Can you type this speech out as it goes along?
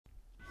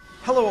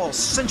Hello all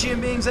sentient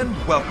beings and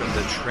welcome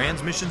to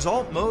Transmissions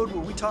Alt Mode,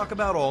 where we talk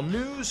about all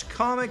news,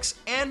 comics,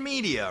 and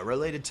media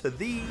related to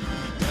the...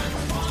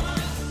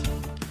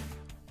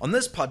 On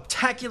this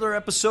podtacular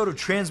episode of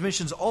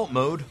Transmissions Alt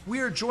Mode, we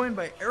are joined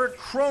by Eric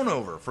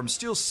Crownover from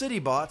Steel City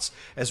Bots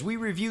as we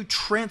review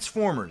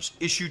Transformers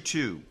Issue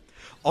 2.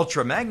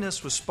 Ultra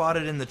Magnus was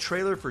spotted in the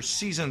trailer for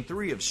Season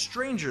 3 of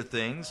Stranger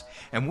Things,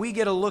 and we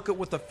get a look at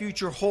what the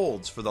future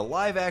holds for the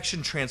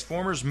live-action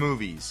Transformers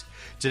movies.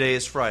 Today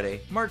is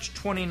Friday, March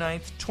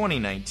 29th,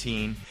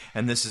 2019,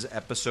 and this is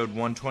episode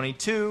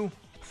 122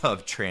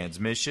 of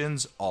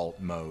Transmissions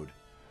Alt Mode.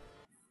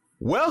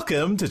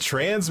 Welcome to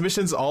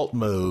Transmissions Alt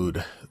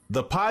Mode,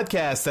 the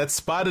podcast that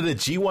spotted a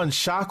G1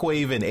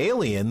 Shockwave in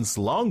Aliens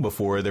long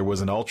before there was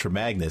an Ultra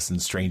Magnus in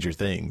Stranger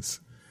Things.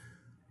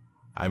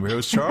 I'm your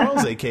host,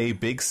 Charles, a.k.a.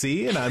 Big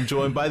C, and I'm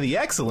joined by the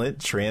excellent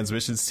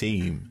Transmissions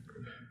team,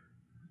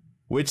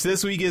 which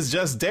this week is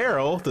just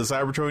Daryl, the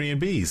Cybertronian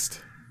Beast.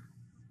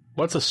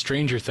 What's a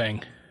Stranger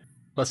Thing?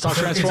 Let's talk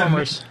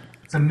Transformers.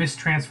 It's a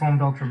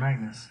mistransformed Ultra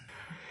Magnus.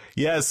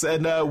 Yes,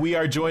 and we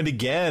are joined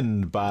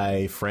again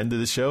by friend of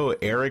the show,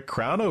 Eric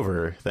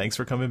Crownover. Thanks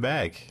for coming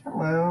back.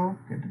 Hello,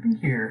 good to be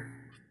here.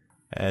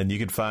 And you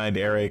can find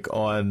Eric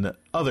on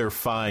other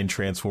fine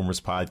Transformers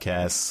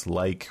podcasts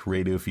like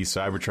Radio Free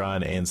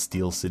Cybertron and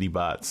Steel City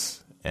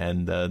Bots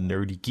and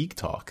Nerdy Geek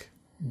Talk.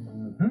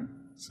 Mm-hmm.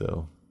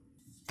 So,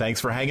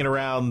 thanks for hanging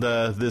around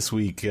this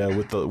week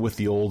with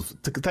the old.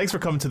 Thanks for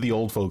coming to the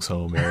old folks'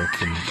 home, Eric,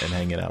 and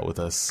hanging out with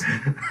us.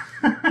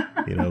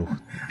 You know,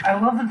 I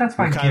love that. That's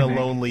my we're kind of gimmick.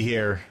 lonely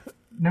here.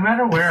 No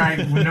matter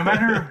no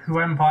matter who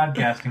I'm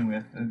podcasting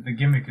with, the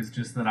gimmick is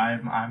just that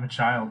I'm a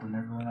child and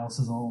everyone else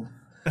is old.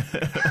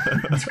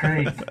 It's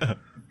great.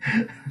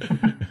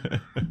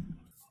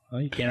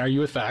 Well, you can't argue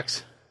with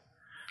facts.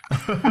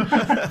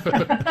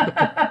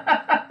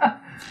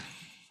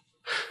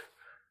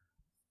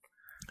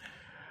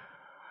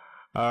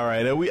 All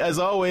right. As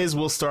always,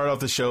 we'll start off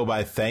the show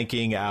by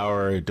thanking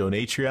our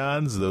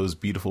Donatreons, those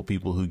beautiful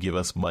people who give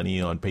us money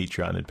on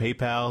Patreon and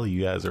PayPal.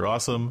 You guys are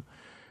awesome,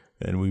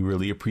 and we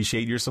really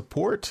appreciate your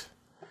support.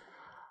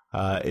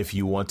 If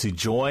you want to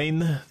join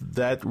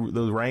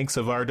the ranks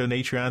of our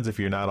Donatreons, if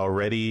you're not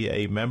already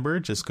a member,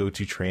 just go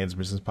to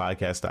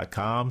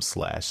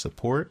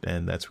transmissionspodcast.com/support,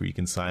 and that's where you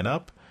can sign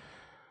up.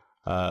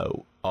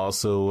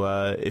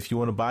 Also, if you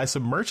want to buy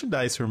some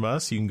merchandise from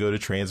us, you can go to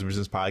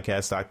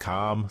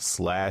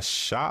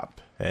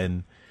transmissionspodcast.com/shop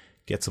and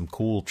get some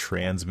cool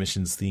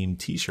Transmissions themed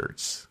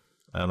t-shirts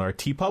on our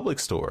TeePublic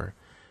store.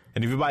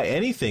 And if you buy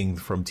anything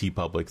from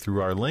TeePublic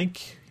through our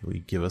link,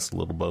 we give us a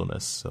little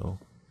bonus. So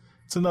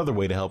it's another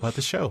way to help out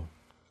the show.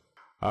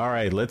 All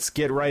right, let's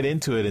get right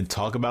into it and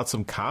talk about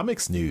some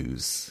comics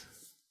news.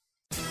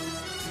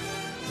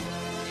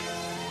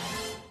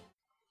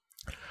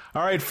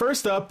 All right,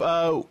 first up,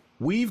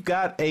 we've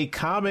got a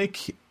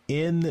comic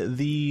in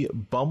the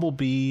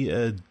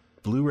Bumblebee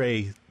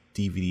Blu-ray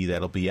DVD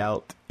that'll be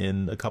out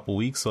in a couple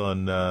weeks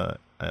on,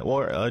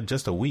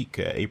 just a week,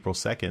 April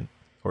 2nd,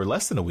 or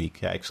less than a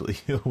week, actually,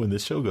 when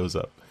this show goes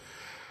up.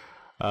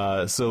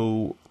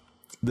 So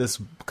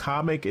this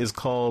comic is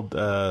called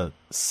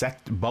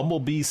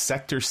Bumblebee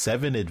Sector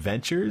 7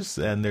 Adventures,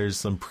 and there's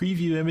some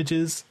preview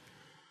images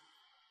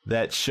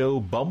that show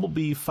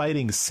Bumblebee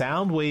fighting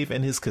Soundwave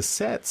and his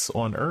cassettes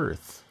on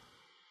Earth.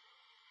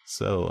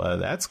 So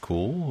that's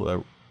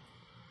cool.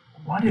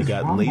 What is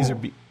got Rumble?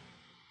 Laserbeam.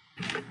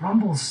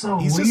 Rumble's so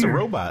He's weird. just a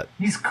robot.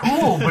 He's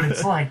cool, but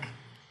it's like,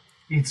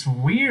 it's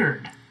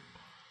weird.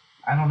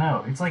 I don't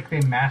know. It's like they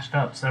mashed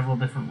up several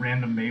different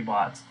random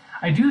Baybots.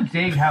 I do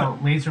dig how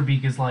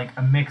Laserbeak is like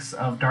a mix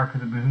of Dark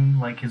of the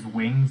Moon, like his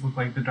wings look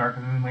like the Dark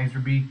of the Moon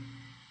Laserbeak,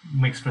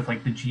 mixed with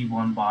like the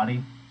G1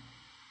 body.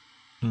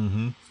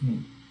 Mm-hmm.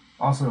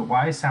 Also,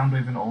 why is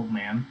Soundwave an old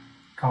man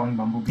calling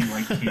Bumblebee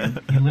like kid?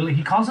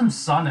 He calls him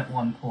son at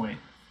one point.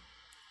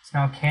 It's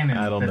now canon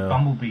that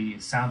Bumblebee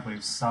is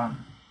Soundwave's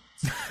son.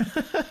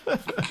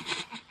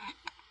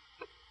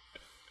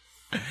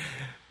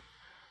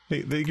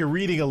 You're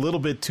reading a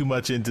little bit too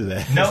much into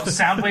that. No,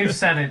 Soundwave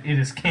said it. It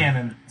is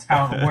canon. It's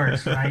how it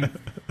works, right?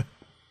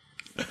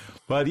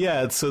 But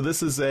yeah, so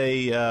this is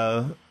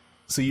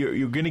so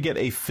you're going to get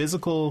a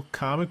physical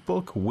comic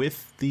book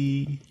with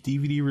the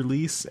DVD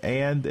release,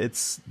 and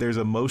there's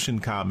a motion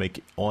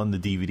comic on the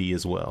DVD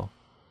as well.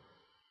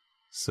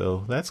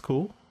 So that's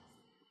cool.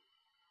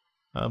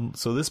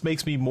 So this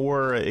makes me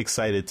more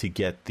excited to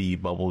get the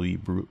Bumblebee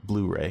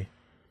Blu-ray.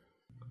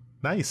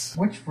 Nice.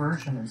 Which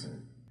version is it?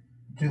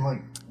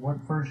 What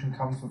version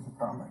comes with the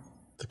comic?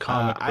 The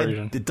comic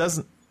version. It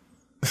doesn't.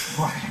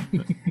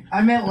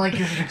 I meant like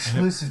is it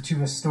exclusive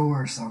to a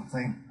store or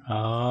something?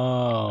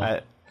 Oh.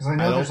 Because I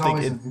know there's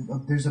always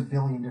there's a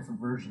billion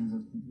different versions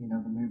of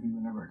the movie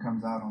whenever it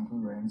comes out on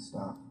Blu-ray and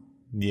stuff.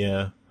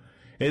 Yeah,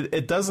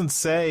 it doesn't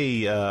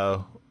say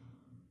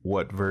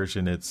what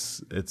version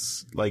it's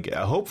like.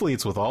 Hopefully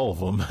it's with all of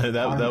them.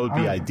 that would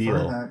be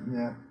ideal.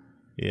 That,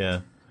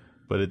 yeah,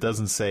 but it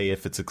doesn't say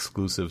if it's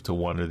exclusive to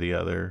one or the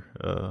other,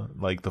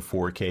 like the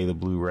 4K, the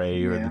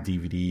Blu-ray, or the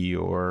DVD,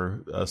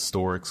 or a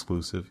store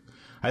exclusive.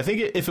 I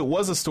think if it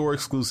was a store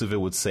exclusive, it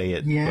would say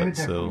it. Yeah, it would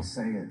definitely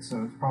say it.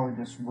 So it's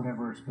probably just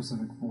whatever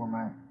specific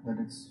format that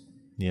it's.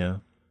 Yeah.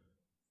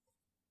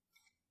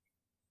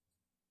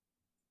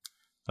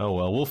 Oh,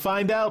 well, we'll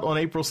find out on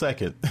April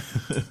 2nd.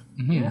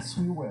 Yes,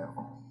 we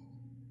will.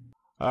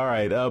 All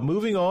right,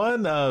 moving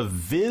on.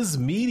 Viz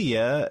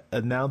Media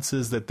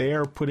announces that they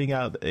are putting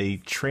out a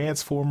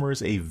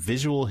Transformers, a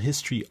visual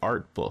history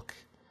art book.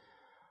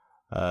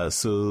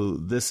 So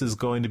this is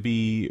going to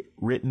be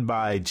written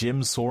by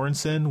Jim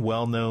Sorensen,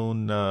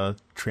 well-known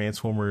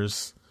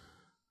Transformers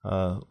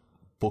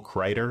book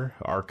writer,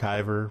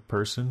 archiver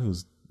person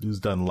who's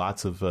done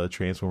lots of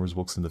Transformers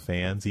books in the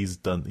fans.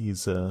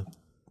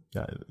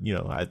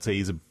 I'd say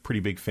he's a pretty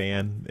big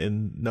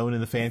fan known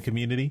in the fan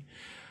community.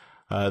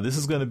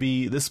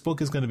 This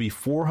book is going to be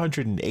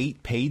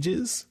 408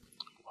 pages.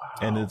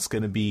 Wow. And it's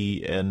going to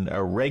be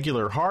a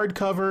regular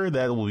hardcover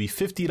that will be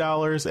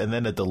 $50, and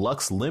then a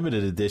deluxe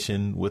limited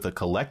edition with a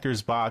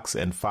collector's box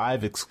and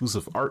 5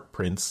 exclusive art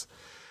prints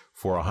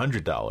for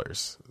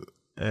 $100.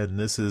 And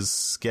this is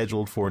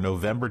scheduled for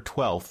November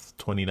 12th,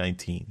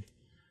 2019.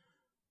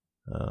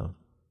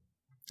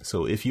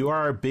 So if you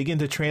are big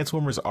into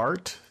Transformers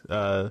art,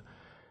 it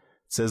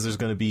says there's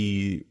going to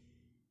be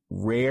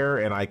rare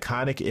and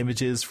iconic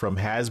images from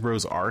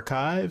Hasbro's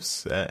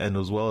archives, and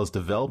as well as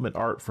development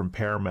art from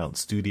Paramount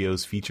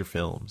Studios feature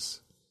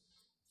films.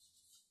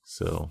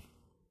 So,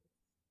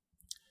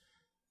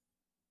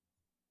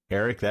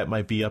 Eric, that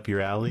might be up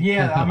your alley.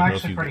 Yeah, I'm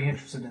actually pretty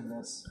interested in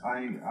this.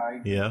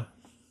 Yeah,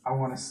 I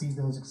want to see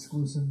those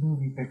exclusive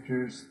movie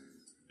pictures.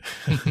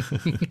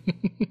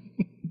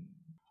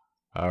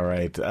 All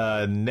right.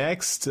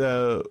 Next,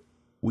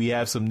 we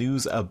have some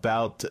news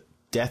about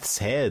Death's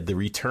Head, the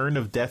return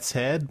of Death's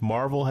Head.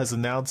 Marvel has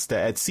announced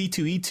that at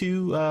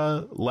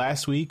C2E2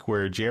 last week,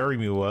 where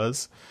Jeremy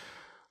was,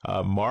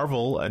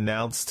 Marvel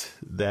announced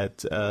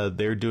that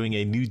they're doing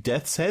a new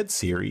Death's Head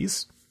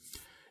series.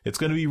 It's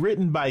going to be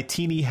written by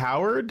Teenie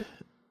Howard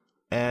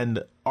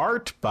and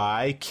art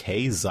by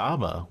Kei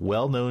Zama,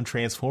 well-known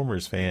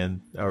Transformers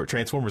fan, or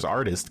Transformers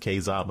artist Kei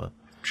Zama.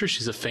 I'm sure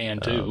she's a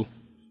fan too.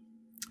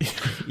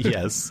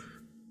 Yes.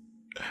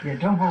 Yeah,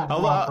 don't vote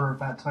for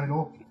that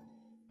title.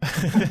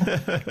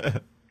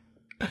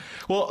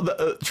 Well,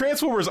 the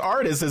Transformers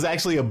artist is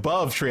actually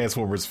above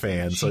Transformers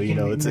fan, so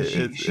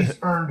she's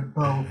earned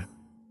both.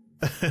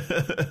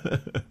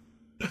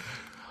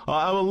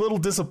 I'm a little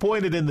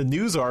disappointed in the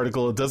news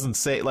article. It doesn't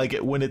say,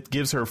 when it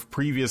gives her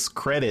previous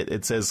credit,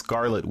 it says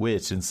Scarlet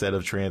Witch instead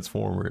of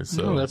Transformers.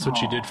 So that's what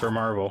she did for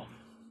Marvel.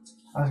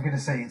 I was gonna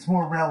say it's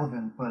more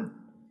relevant, but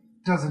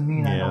doesn't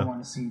mean I don't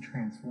want to see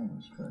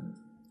Transformers credit.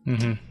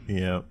 Mm-hmm.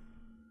 Yeah.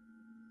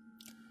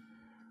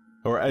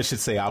 Or I should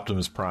say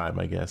Optimus Prime,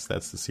 I guess.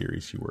 That's the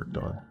series she worked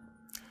on.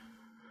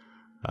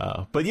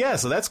 But yeah,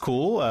 so that's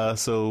cool. I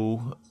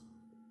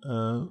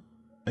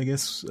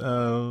guess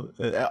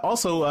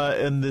also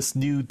in this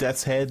new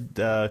Death's Head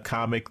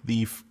comic,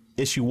 the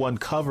issue 1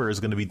 cover is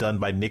going to be done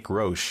by Nick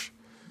Roche.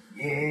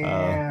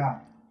 Yeah.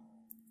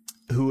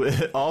 Who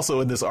also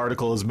in this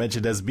article is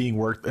mentioned as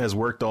has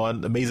worked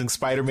on Amazing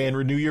Spider-Man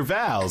Renew Your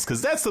Vows,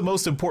 because that's the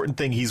most important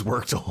thing he's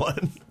worked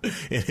on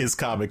in his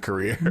comic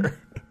career.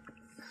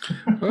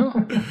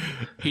 Well,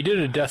 he did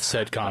a Death's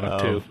Head comic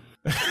too.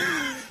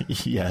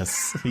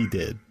 Yes, he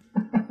did.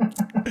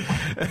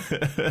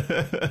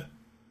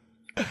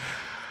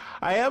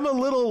 I am a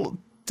little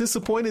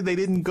disappointed they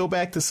didn't go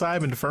back to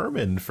Simon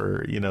Furman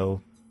for,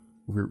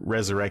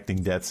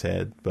 resurrecting Death's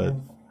Head, but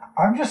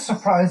I'm just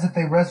surprised that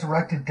they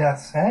resurrected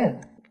Death's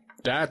Head.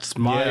 That's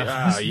my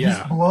This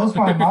blows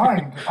my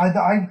mind.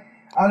 I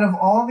out of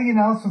all the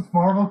announcements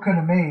Marvel could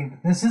have made,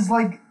 this is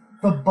like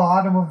the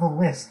bottom of the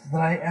list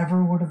that I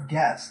ever would have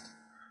guessed.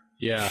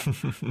 Yeah,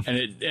 and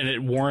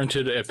it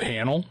warranted a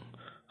panel.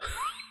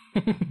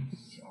 Oh my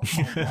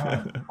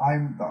God.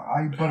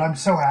 But I'm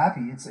so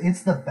happy.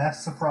 It's the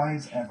best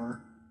surprise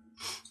ever.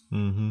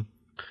 Mm-hmm.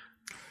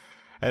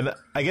 And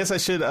I guess I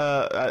should.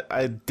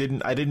 I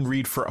didn't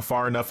read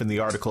far enough in the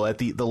article. At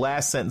the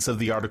last sentence of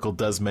the article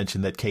does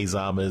mention that Kei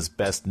Zama is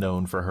best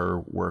known for her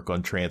work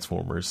on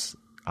Transformers: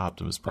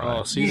 Optimus Prime.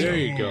 Oh, see, there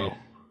you go.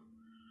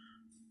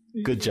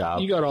 Good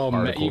job. You got all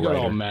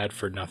mad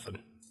for nothing.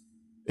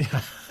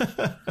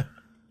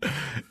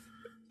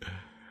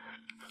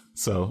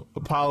 So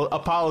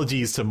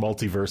apologies to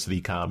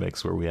Multiversity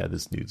Comics where we had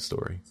this news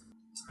story.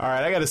 All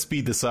right, I got to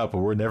speed this up,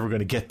 or we're never going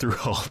to get through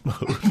alt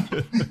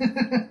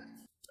mode.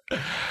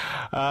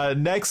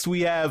 Next,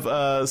 we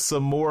have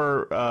some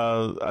more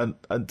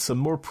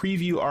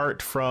preview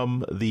art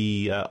from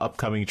the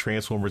upcoming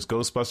Transformers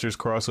Ghostbusters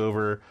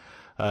crossover.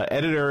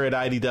 Editor at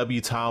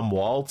IDW, Tom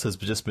Waltz, has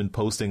just been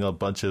posting a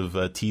bunch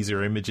of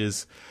teaser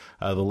images.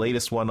 The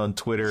latest one on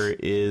Twitter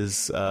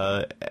is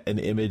an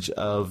image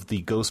of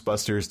the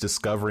Ghostbusters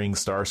discovering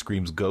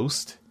Starscream's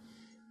ghost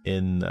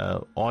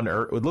on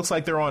Earth. It looks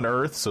like they're on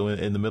Earth, so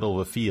in the middle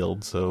of a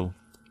field. So,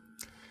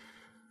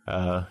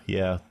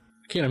 yeah. I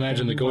can't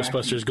imagine the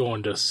Ghostbusters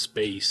going to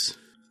space.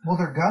 Well,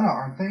 they're gonna,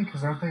 aren't they?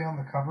 Because aren't they on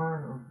the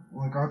cover?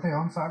 Aren't they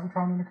on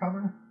Cybertron on the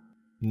cover?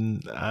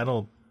 I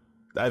don't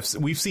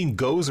we've seen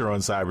Gozer on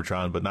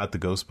Cybertron, but not the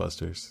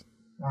Ghostbusters.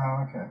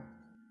 Oh, okay.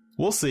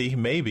 We'll see.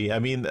 Maybe. I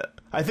mean,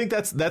 I think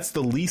that's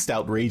the least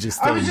outrageous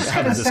thing. I was just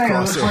gonna say, I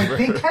was like,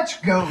 they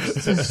catch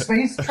ghosts. Is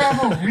space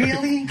travel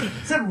really?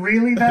 Is it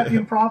really that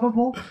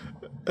improbable?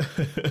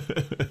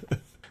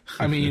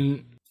 I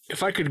mean,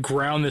 if I could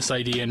ground this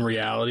idea in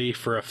reality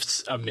for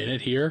a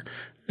minute here,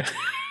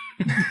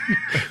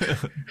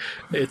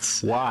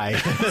 it's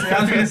why. I was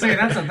gonna say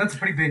that's a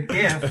pretty big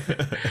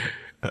if.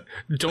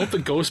 Don't the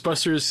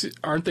Ghostbusters,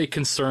 aren't they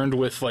concerned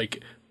with,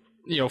 like,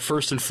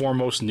 first and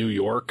foremost New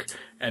York,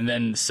 and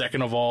then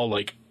second of all,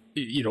 like,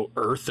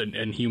 Earth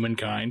and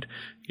humankind?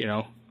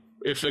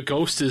 If a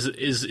ghost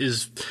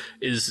is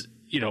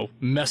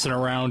messing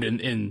around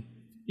in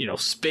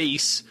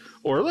space,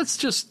 or let's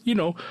just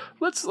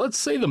let's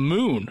say the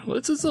moon.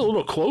 It's a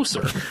little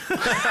closer.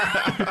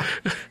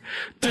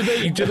 Do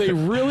they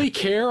really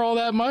care all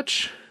that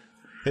much?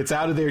 It's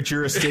out of their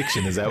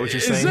jurisdiction. Is that what you're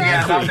saying?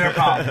 Exactly. Yeah, not their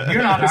problem.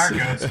 You're not our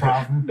ghost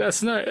problem.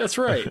 That's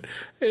right.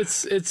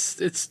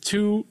 It's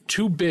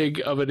too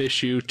big of an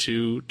issue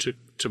to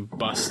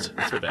bust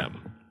for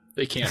them.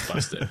 They can't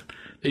bust it.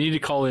 They need to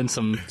call in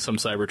some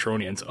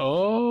Cybertronians.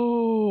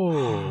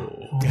 Oh,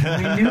 We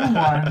knew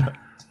one.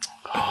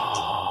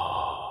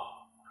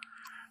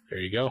 There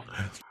you go.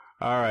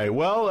 All right.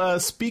 Well,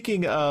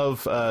 speaking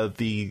of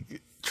the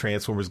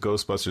Transformers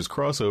Ghostbusters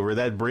crossover,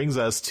 that brings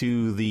us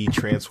to the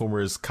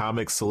Transformers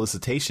comic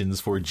solicitations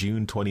for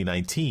June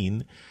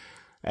 2019.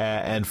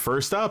 And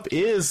first up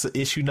is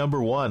issue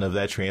number 1 of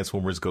that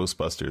Transformers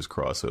Ghostbusters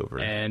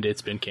crossover. And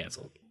it's been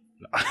canceled.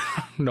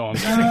 No,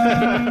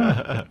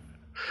 I'm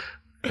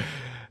kidding.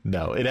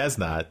 No, it has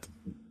not.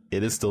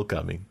 It is still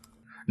coming.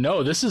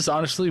 No, this is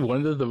honestly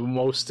one of the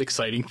most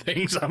exciting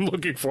things I'm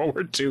looking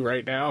forward to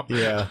right now.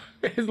 Yeah.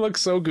 It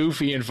looks so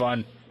goofy and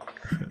fun.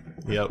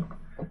 Yep.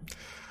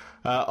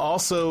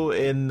 Also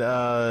in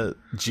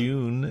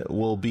June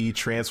will be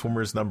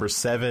Transformers number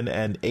 7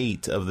 and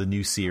 8 of the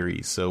new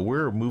series. So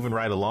we're moving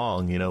right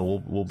along.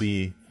 We'll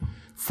be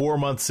 4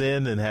 months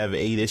in and have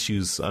 8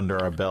 issues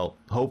under our belt.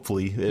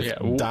 Hopefully,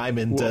 if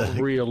Diamond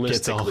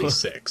realistically gets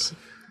 6.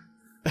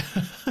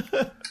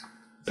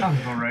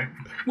 Sounds about right.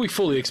 We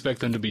fully expect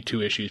them to be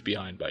 2 issues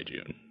behind by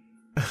June.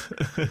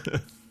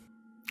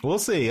 We'll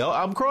see.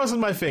 I'm crossing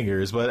my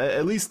fingers, but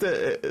at least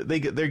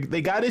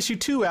they got issue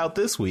 2 out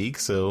this week,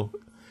 so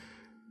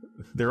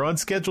they're on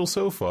schedule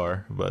so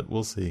far. But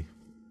we'll see.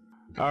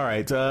 All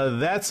right,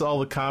 that's all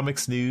the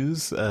comics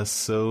news.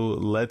 So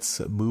let's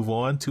move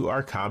on to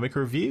our comic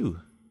review.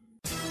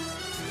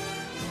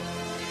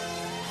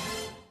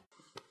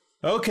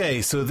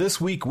 Okay, so this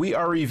week we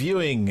are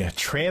reviewing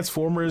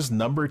Transformers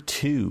number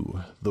 2,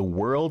 The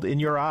World in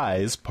Your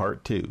Eyes,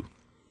 Part 2.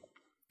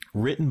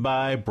 Written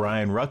by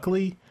Brian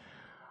Ruckley,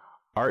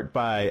 art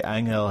by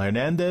Angel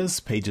Hernandez,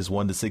 pages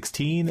 1 to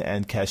 16,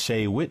 and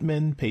Cachet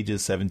Whitman,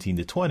 pages 17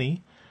 to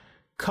 20.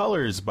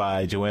 Colors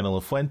by Joanna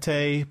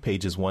LaFuente,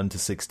 pages 1 to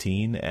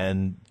 16,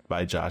 and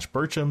by Josh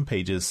Burcham,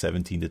 pages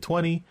 17 to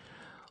 20.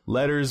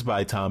 Letters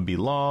by Tom B.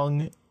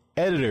 Long.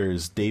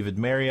 Editors David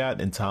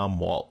Marriott and Tom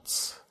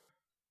Waltz.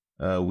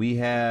 We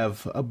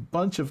have a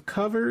bunch of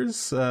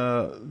covers.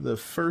 The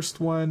first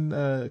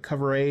one,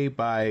 cover A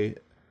by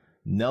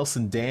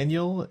Nelson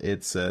Daniel.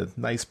 It's a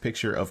nice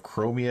picture of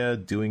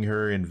Chromia doing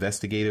her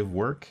investigative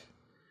work.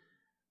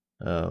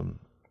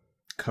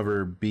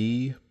 Cover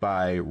B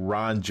by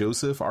Ron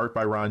Joseph, art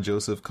by Ron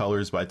Joseph,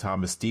 colors by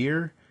Thomas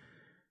Deere.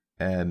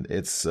 And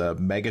it's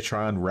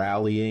Megatron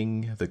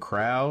rallying the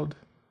crowd.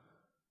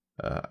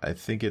 I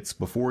think it's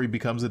before he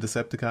becomes a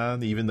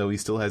Decepticon, even though he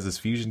still has his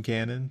fusion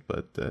cannon.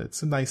 But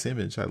it's a nice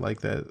image. I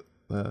like that.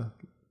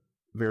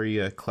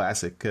 Very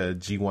classic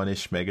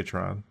G1-ish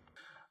Megatron.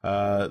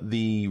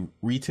 The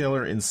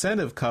retailer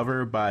incentive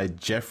cover by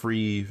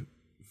Jeffrey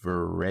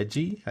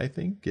Veregi, I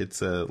think.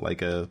 It's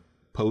like a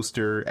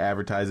poster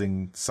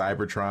advertising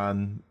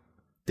Cybertron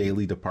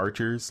daily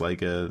departures,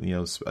 like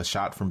a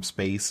shot from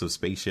space of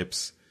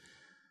spaceships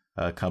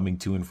coming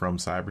to and from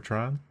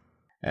Cybertron.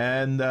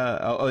 And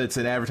it's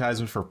an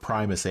advertisement for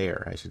Primus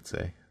Air, I should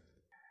say.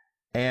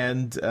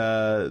 And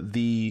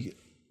we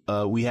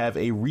have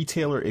a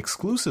retailer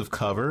exclusive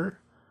cover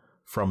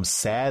from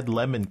Sad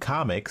Lemon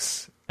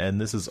Comics,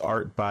 and this is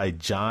art by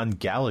John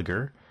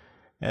Gallagher.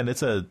 And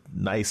it's a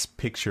nice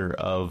picture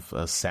of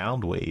a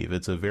Soundwave.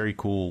 It's a very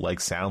cool, like,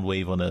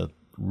 Soundwave on a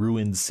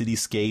ruined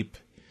cityscape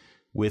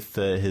with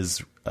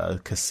his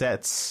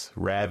cassettes,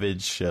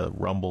 Ravage,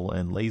 Rumble,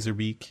 and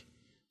Laserbeak.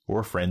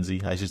 Or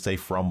Frenzy, I should say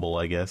Frumble,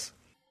 I guess.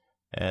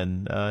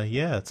 And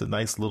it's a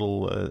nice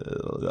little,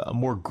 a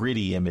more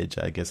gritty image,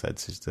 I guess I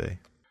should say.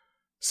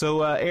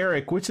 So,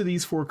 Eric, which of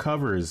these 4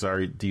 covers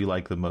do you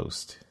like the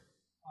most?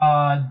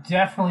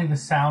 Definitely the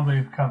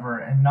Soundwave cover,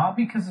 and not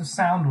because of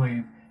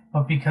Soundwave,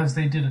 but because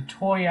they did a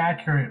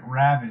toy-accurate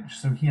Ravage,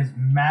 so he has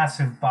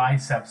massive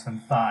biceps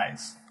and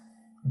thighs.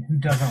 And who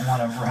doesn't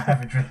want a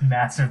Ravage with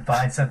massive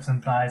biceps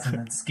and thighs and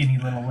then skinny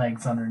little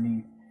legs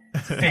underneath?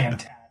 It's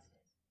fantastic.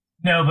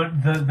 No,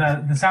 but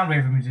the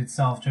Soundwave image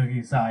itself, joking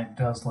aside,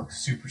 does look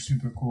super,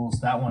 super cool, so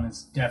that one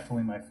is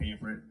definitely my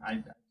favorite.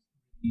 I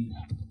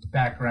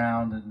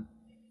background and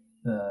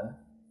the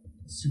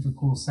super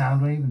cool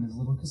sound wave and his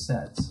little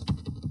cassettes.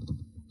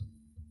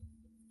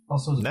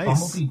 Also, is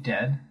Bumblebee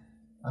dead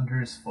under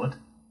his foot?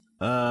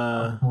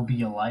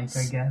 Bumblebee alike,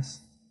 I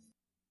guess.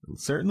 It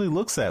certainly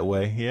looks that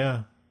way,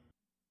 yeah.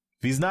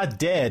 If he's not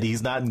dead,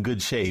 he's not in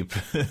good shape.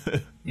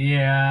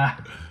 Yeah.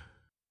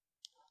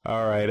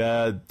 All right,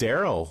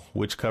 Daryl,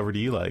 which cover do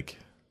you like?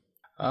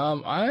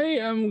 I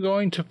am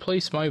going to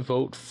place my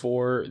vote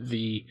for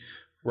the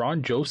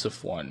Ron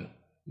Joseph one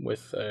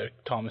with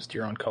Thomas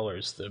Deere on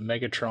colors, the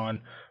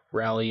Megatron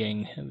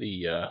rallying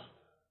the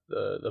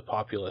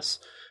populace.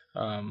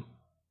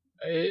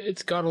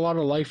 It's got a lot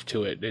of life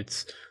to it.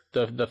 It's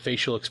the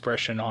facial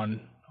expression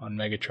on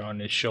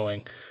Megatron is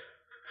showing,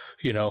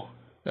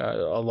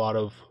 a lot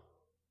of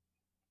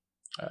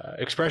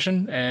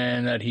expression,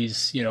 and that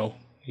he's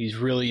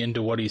really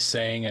into what he's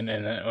saying and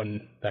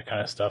that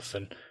kind of stuff.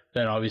 And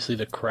then obviously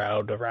the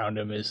crowd around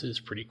him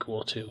is pretty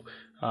cool too.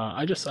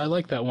 I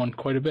like that one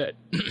quite a bit.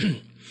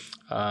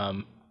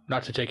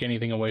 Not to take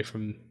anything away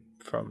from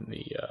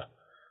the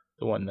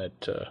one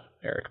that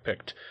Eric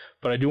picked,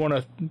 but I do want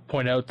to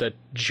point out that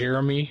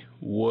Jeremy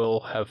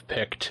will have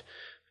picked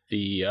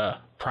the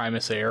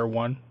Primus Air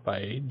one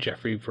by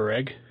Jeffrey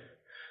Vereg.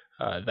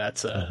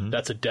 That's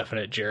a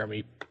definite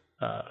Jeremy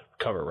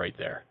cover right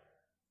there,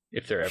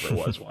 if there ever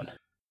was one.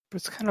 But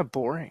it's kind of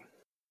boring.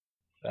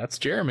 That's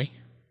Jeremy.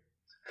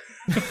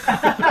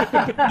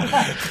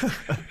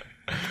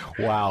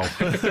 Wow.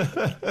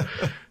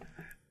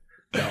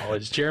 No,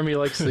 it's Jeremy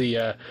likes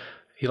the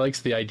he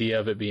likes the idea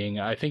of it being.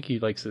 I think he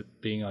likes it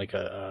being like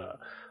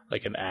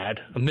an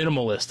ad, a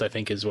minimalist. I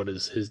think is what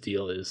his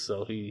deal is.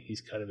 So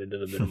he's kind of into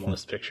the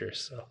minimalist pictures.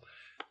 So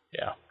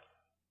yeah.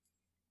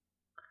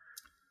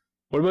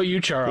 What about you,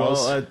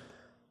 Charles? Well,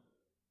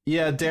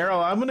 yeah,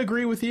 Daryl, I'm gonna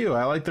agree with you.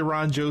 I like the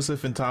Ron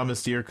Joseph and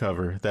Thomas Deere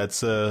cover.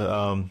 That's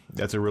a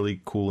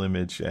really cool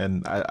image,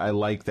 and I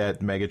like that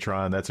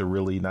Megatron. That's a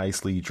really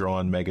nicely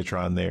drawn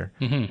Megatron there,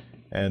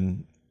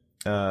 and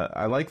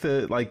I like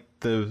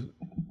the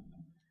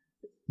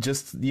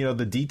just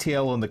the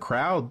detail on the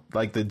crowd,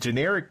 like the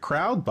generic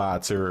crowd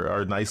bots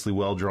are nicely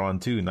well drawn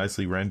too,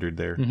 nicely rendered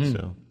there.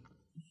 So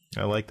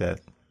I like that.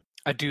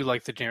 I do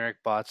like the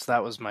generic bots.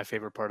 That was my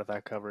favorite part of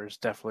that cover. Is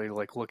definitely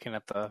like looking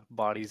at the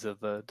bodies of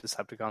the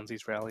Decepticons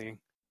he's rallying.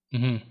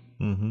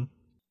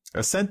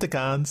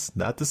 Decepticons,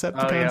 not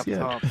Decepticons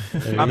yet.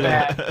 My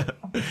bad.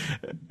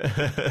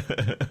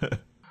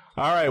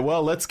 All right,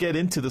 well, let's get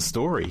into the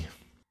story.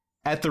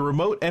 At the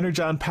remote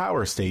Energon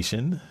power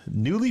station,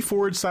 newly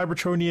forged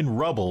Cybertronian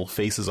Rubble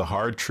faces a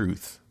hard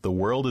truth. The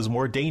world is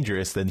more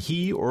dangerous than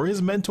he or his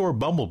mentor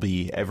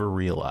Bumblebee ever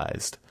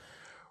realized.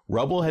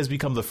 Rubble has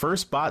become the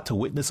first bot to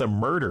witness a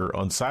murder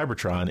on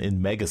Cybertron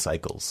in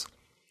megacycles.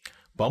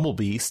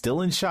 Bumblebee, still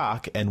in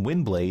shock, and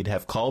Windblade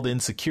have called in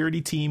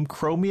security team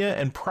Chromia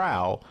and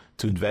Prowl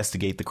to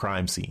investigate the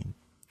crime scene.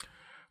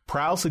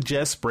 Prowl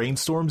suggests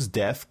Brainstorm's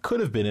death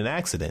could have been an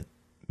accident.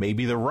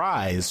 Maybe the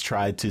Rise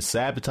tried to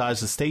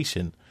sabotage the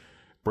station.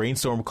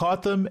 Brainstorm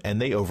caught them,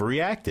 and they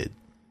overreacted.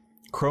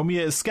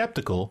 Chromia is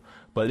skeptical,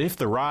 but if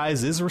the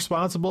Rise is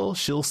responsible,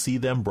 she'll see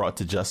them brought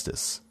to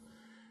justice.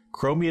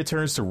 Chromia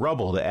turns to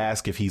Rubble to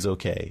ask if he's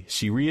okay.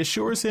 She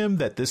reassures him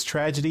that this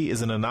tragedy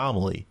is an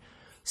anomaly.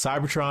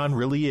 Cybertron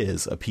really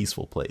is a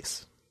peaceful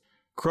place.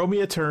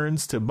 Chromia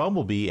turns to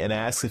Bumblebee and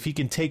asks if he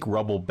can take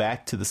Rubble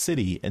back to the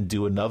city and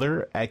do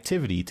another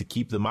activity to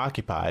keep them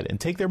occupied and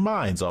take their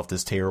minds off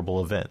this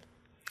terrible event.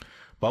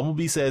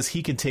 Bumblebee says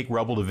he can take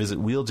Rubble to visit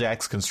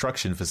Wheeljack's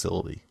construction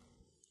facility.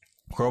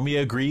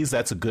 Chromia agrees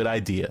that's a good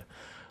idea,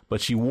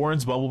 but she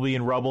warns Bumblebee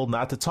and Rubble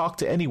not to talk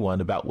to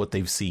anyone about what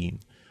they've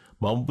seen.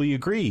 Bumblebee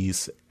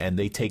agrees, and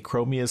they take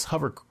Chromia's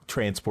hover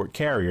transport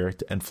carrier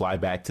and fly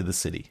back to the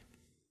city.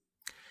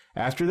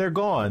 After they're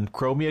gone,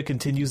 Chromia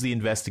continues the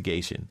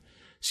investigation.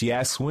 She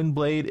asks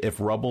Windblade if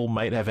Rubble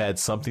might have had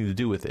something to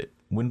do with it.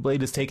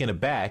 Windblade is taken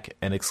aback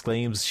and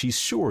exclaims she's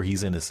sure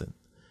he's innocent.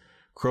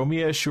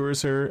 Chromia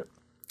assures her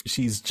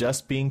she's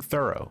just being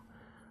thorough.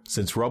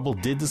 Since Rubble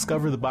did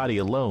discover the body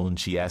alone,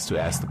 she has to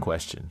ask the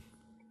question.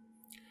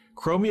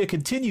 Chromia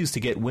continues to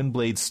get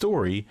Windblade's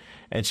story,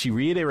 and she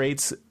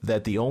reiterates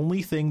that the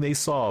only thing they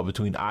saw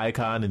between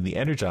Icon and the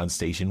Energon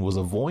station was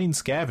a Voin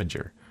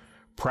scavenger.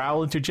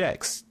 Prowl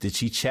interjects. Did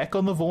she check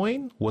on the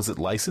Voin? Was it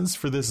licensed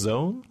for this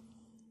zone?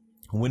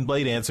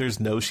 Windblade answers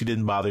no, she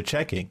didn't bother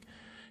checking.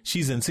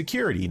 She's in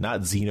security,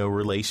 not Xeno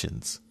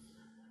relations.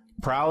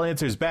 Prowl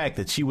answers back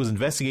that she was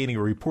investigating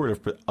a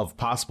report of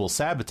possible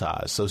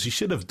sabotage, so she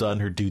should have done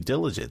her due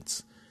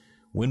diligence.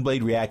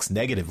 Windblade reacts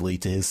negatively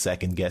to his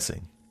second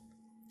guessing.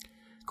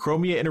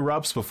 Chromia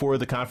interrupts before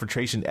the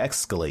confrontation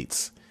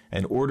escalates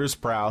and orders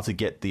Prowl to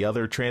get the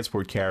other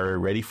transport carrier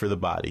ready for the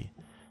body.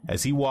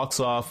 As he walks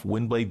off,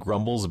 Windblade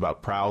grumbles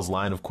about Prowl's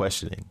line of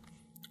questioning.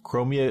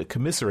 Chromia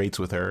commiserates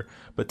with her,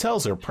 but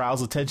tells her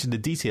Prowl's attention to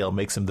detail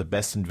makes him the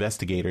best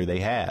investigator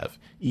they have,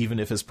 even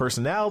if his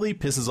personality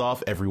pisses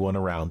off everyone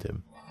around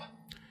him.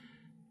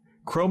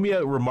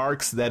 Chromia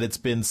remarks that it's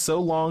been so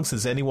long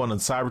since anyone on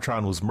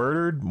Cybertron was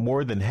murdered,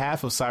 more than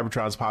half of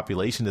Cybertron's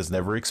population has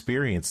never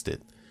experienced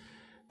it.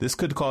 This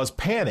could cause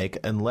panic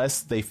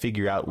unless they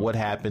figure out what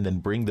happened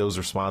and bring those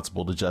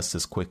responsible to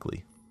justice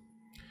quickly.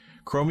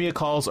 Chromia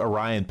calls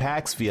Orion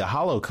Pax via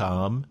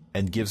holocom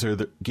and gives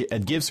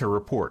her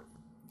report.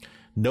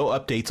 No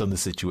updates on the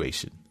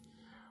situation.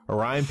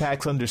 Orion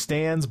Pax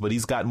understands, but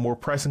he's got more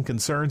pressing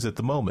concerns at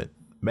the moment.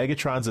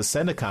 Megatron's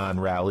Ascendicon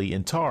rally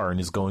in Tarn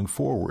is going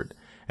forward,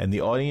 and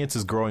the audience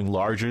is growing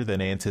larger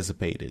than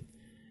anticipated.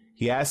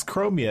 He asks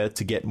Chromia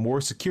to get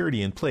more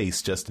security in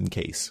place just in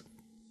case.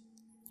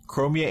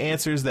 Chromia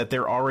answers that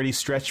they're already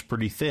stretched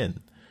pretty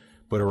thin,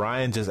 but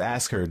Orion just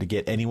asks her to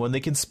get anyone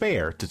they can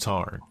spare to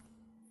Tarn.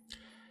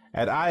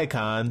 At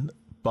Iacon,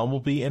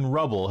 Bumblebee and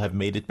Rubble have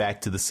made it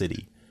back to the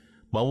city.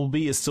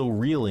 Bumblebee is still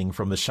reeling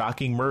from the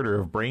shocking murder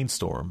of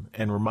Brainstorm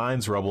and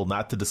reminds Rubble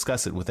not to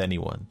discuss it with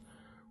anyone.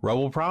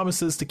 Rubble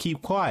promises to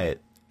keep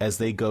quiet as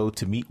they go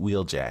to meet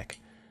Wheeljack.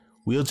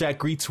 Wheeljack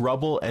greets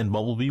Rubble and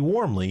Bumblebee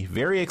warmly,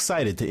 very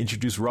excited to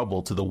introduce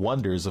Rubble to the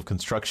wonders of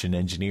construction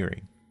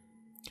engineering.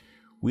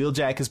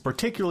 Wheeljack is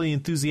particularly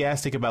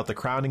enthusiastic about the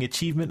crowning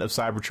achievement of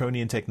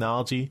Cybertronian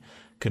technology,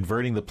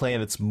 converting the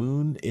planet's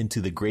moon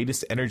into the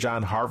greatest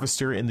energon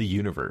harvester in the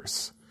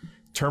universe.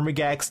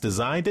 Termagax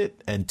designed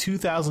it, and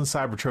 2,000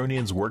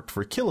 Cybertronians worked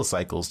for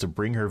kilocycles to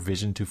bring her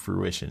vision to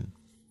fruition.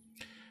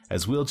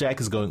 As Wheeljack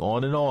is going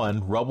on and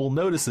on, Rubble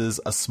notices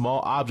a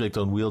small object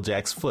on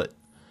Wheeljack's foot.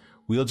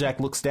 Wheeljack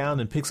looks down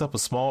and picks up a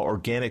small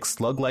organic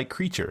slug-like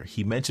creature.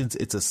 He mentions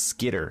it's a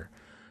skitter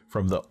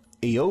from the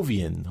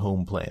Aovian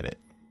home planet.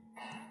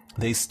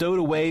 They stowed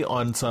away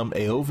on some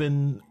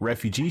Aovan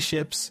refugee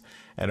ships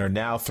and are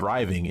now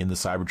thriving in the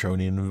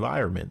Cybertronian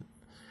environment.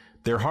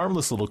 They're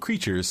harmless little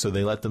creatures, so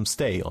they let them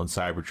stay on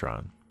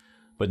Cybertron.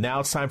 But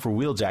now it's time for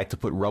Wheeljack to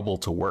put Rubble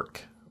to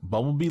work.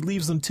 Bumblebee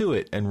leaves them to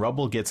it, and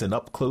Rubble gets an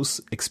up-close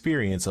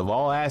experience of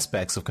all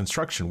aspects of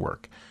construction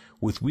work,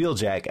 with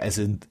Wheeljack as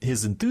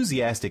his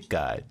enthusiastic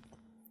guide.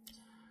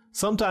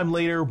 Sometime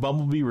later,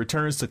 Bumblebee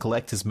returns to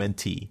collect his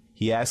mentee.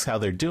 He asks how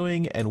they're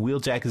doing, and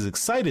Wheeljack is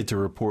excited to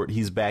report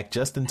he's back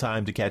just in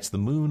time to catch the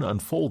moon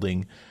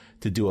unfolding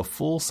to do a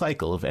full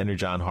cycle of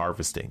energon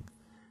harvesting.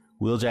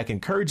 Wheeljack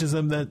encourages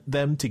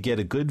them to get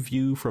a good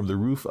view from the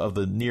roof of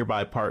the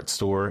nearby parts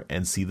store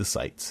and see the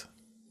sights.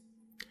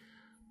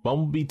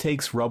 Bumblebee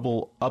takes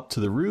Rubble up to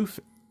the roof,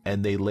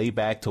 and they lay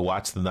back to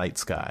watch the night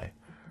sky.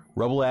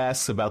 Rubble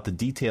asks about the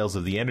details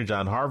of the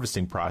energon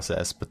harvesting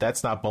process, but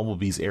that's not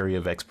Bumblebee's area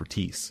of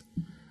expertise.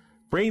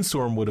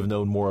 Brainstorm would have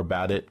known more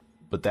about it,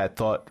 but that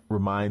thought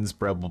reminds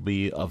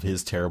Bumblebee of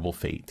his terrible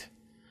fate.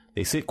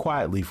 They sit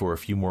quietly for a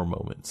few more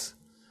moments.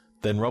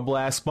 Then Rubble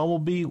asks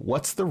Bumblebee,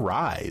 what's the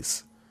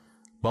rise?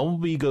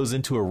 Bumblebee goes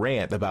into a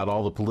rant about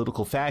all the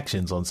political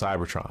factions on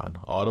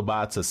Cybertron.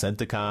 Autobots,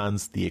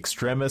 Ascenticons, the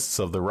extremists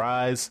of the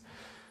rise,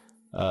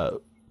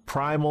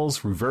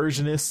 primals,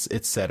 reversionists,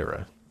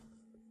 etc.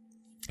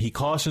 He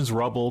cautions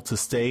Rubble to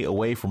stay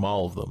away from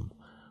all of them.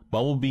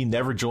 Bumblebee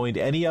never joined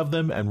any of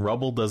them, and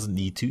Rubble doesn't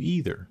need to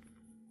either.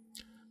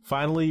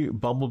 Finally,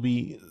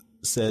 Bumblebee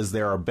says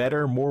there are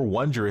better, more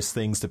wondrous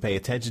things to pay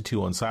attention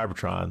to on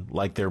Cybertron,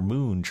 like their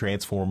moon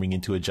transforming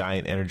into a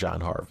giant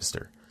energon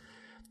harvester.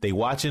 They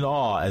watch in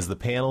awe as the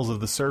panels of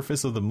the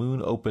surface of the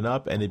moon open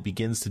up and it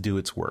begins to do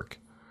its work.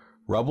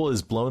 Rubble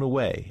is blown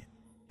away.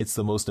 It's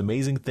the most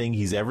amazing thing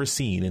he's ever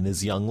seen in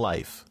his young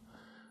life.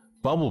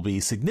 Bumblebee,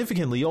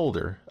 significantly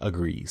older,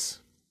 agrees.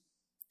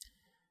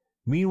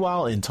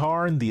 Meanwhile, in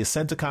Tarn, the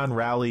Ascenticon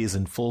rally is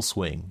in full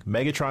swing.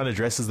 Megatron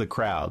addresses the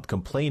crowd,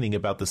 complaining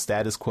about the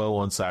status quo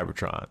on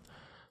Cybertron.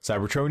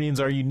 Cybertronians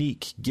are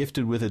unique,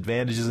 gifted with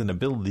advantages and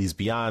abilities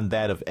beyond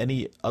that of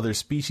any other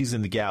species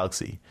in the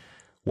galaxy.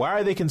 Why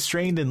are they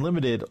constrained and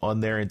limited on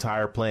their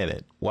entire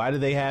planet? Why do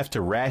they have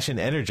to ration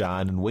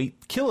energon and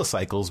wait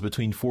kilocycles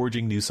between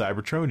forging new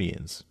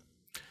Cybertronians?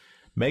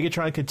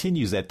 Megatron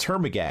continues that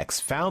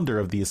Termagax, founder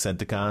of the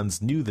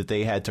Ascenticons, knew that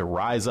they had to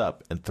rise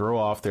up and throw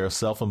off their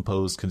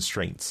self-imposed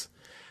constraints.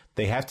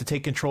 They have to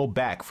take control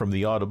back from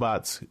the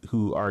Autobots,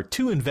 who are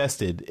too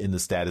invested in the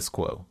status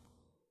quo.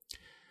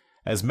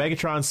 As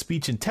Megatron's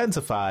speech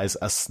intensifies,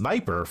 a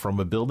sniper from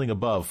a building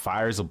above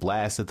fires a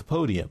blast at the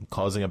podium,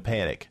 causing a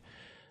panic.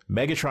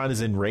 Megatron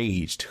is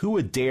enraged. Who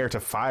would dare to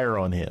fire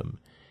on him?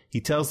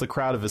 He tells the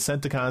crowd of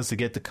Ascenticons to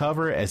get to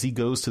cover as he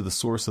goes to the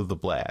source of the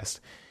blast.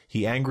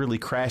 He angrily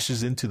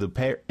crashes into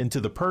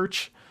the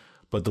perch,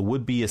 but the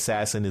would-be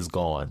assassin is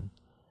gone.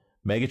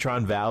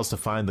 Megatron vows to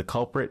find the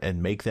culprit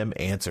and make them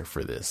answer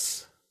for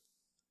this.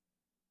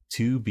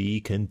 To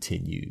be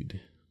continued.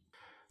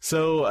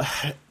 So,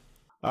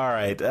 all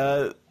right.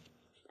 I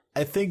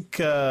think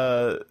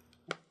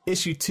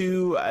issue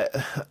 2...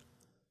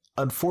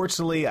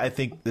 Unfortunately, I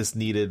think this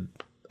needed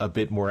a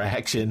bit more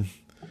action.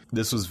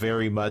 This was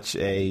very much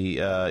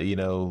a,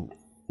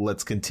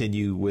 let's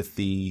continue with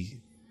the,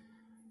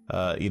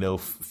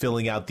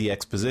 filling out the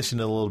exposition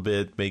a little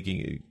bit,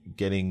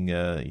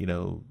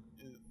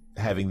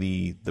 having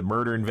the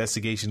murder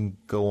investigation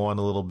go on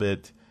a little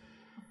bit,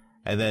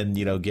 and then,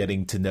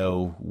 getting to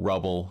know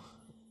Rubble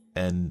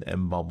and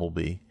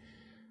Bumblebee.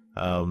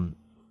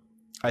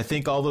 I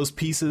think all those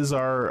pieces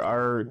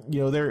are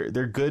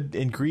they're good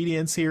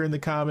ingredients here in the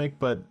comic,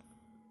 but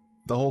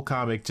the whole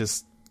comic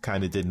just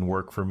kind of didn't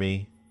work for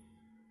me.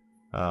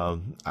 I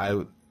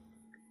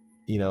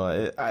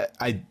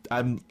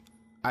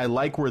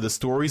like where the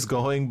story's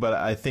going, but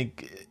I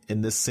think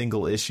in this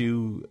single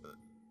issue,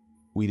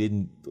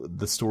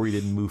 the story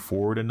didn't move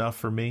forward enough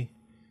for me.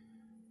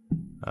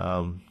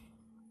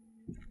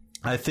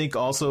 I think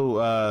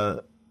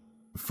also,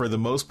 for the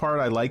most part,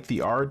 I like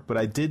the art, but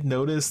I did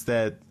notice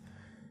that,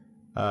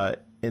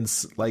 in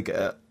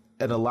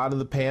a lot of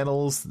the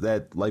panels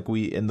that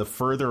in the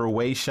further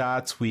away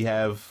shots, we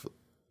have,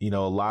 a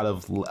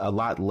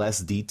lot less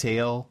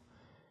detail,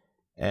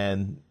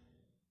 and,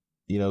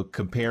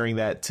 comparing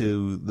that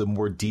to the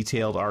more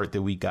detailed art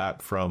that we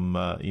got from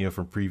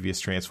previous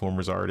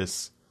Transformers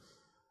artists,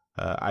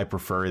 I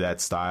prefer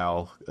that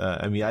style.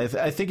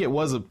 I think it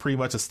was pretty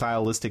much a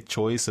stylistic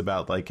choice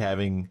about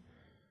having,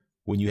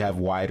 when you have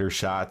wider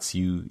shots,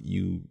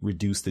 you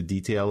reduce the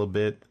detail a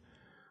bit.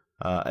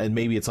 And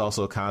maybe it's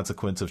also a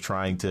consequence of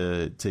trying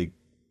to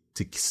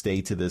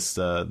stay to this,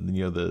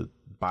 the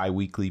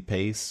bi-weekly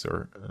pace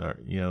or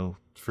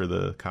for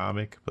the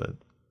comic, but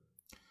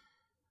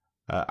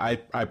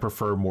I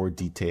prefer more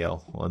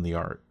detail on the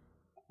art.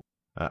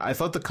 I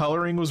thought the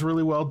coloring was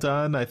really well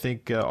done. I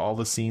think all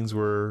the scenes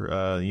were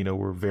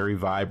very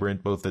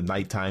vibrant, both the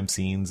nighttime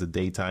scenes, the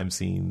daytime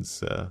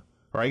scenes,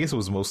 or I guess it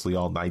was mostly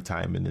all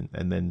nighttime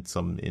and then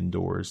some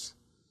indoors.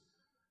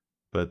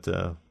 But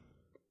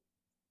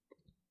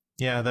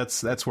yeah,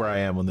 that's where I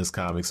am on this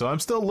comic. So I'm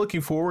still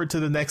looking forward to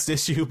the next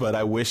issue, but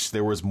I wish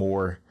there was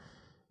more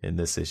in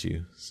this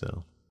issue.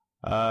 So,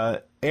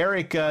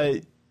 Eric,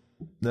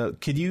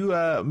 could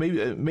you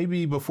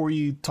maybe before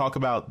you talk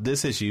about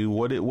this issue,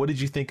 what did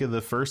you think of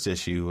the first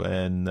issue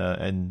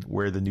and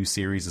where the new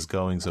series is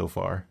going so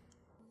far?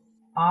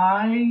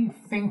 I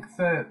think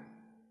that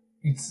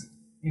it's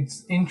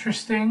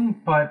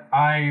interesting, but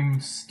I'm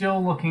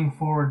still looking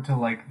forward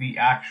to the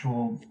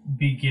actual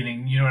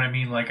beginning. You know what I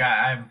mean?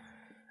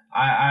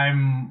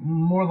 I'm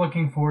more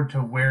looking forward to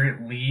where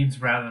it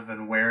leads rather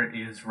than where it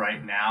is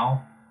right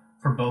now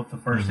for both the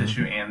first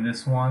issue and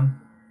this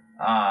one.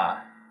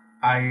 I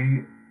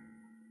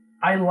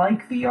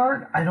like the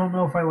art. I don't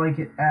know if I like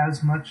it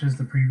as much as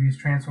the previous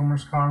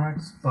Transformers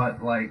comics, but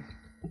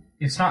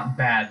it's not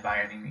bad by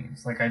any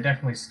means. I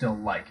definitely still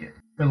like it.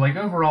 But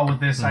overall with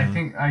this, I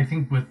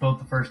think with both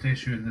the first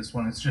issue and this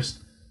one, it's just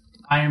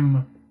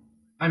I'm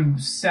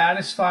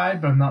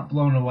satisfied, but I'm not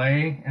blown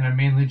away, and I'm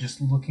mainly just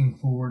looking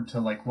forward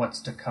to what's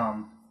to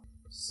come.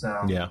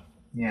 So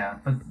yeah.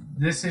 But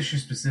this issue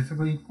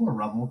specifically, poor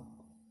Rubble.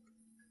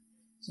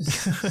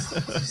 Just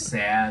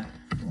sad.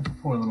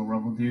 Poor little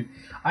Rubble dude.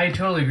 I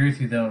totally agree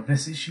with you though.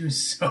 This issue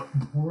is so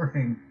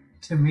boring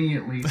to me,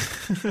 at least.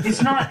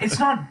 It's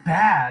not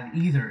bad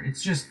either.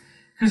 It's just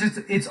because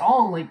it's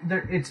all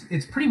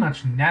it's pretty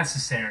much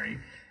necessary.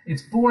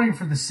 It's boring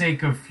for the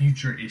sake of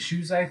future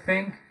issues, I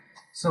think.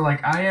 So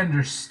I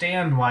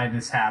understand why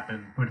this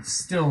happened, but it's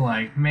still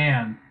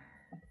man,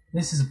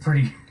 this is a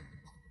pretty.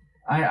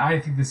 I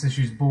think this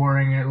issue's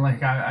boring.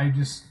 I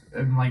just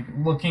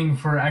am looking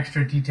for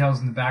extra details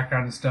in the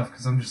background and stuff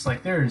because I'm just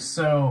there is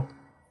so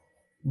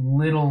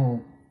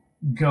little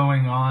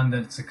going on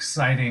that's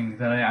exciting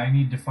that I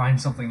need to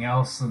find something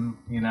else, and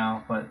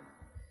but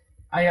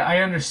I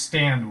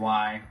understand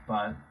why,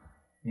 but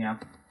yeah.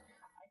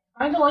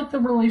 I kind of like the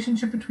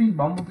relationship between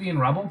Bumblebee and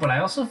Rubble, but I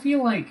also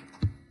feel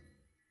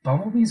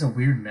Bumblebee's a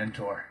weird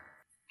mentor.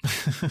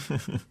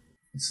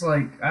 It's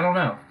I don't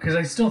know, because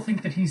I still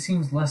think that he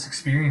seems less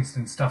experienced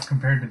in stuff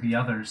compared to the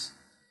others.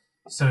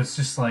 So it's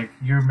just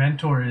your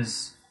mentor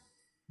is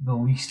the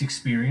least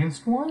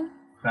experienced one?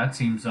 That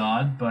seems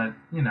odd, but,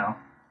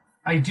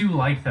 I do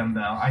like them,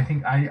 though. I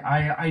think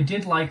I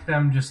did like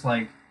them just,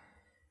 looking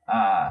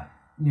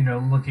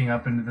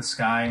up into the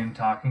sky and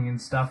talking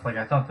and stuff.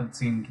 I thought that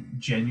seemed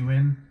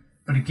genuine.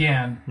 But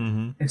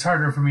again, it's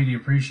harder for me to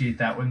appreciate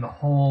that when the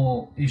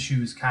whole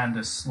issue is kind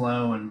of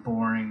slow and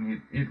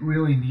boring. It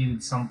really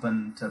needed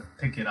something to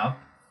pick it up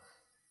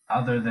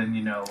other than,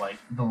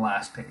 the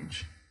last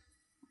page.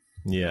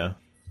 Yeah.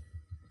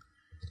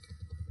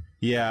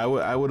 Yeah,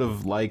 I would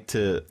have liked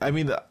to... I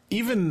mean,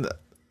 even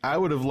I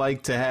would have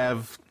liked to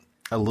have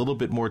a little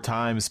bit more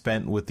time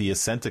spent with the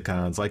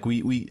Ascenticons.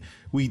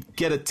 We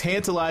get a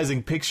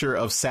tantalizing picture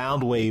of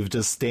Soundwave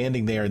just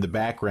standing there in the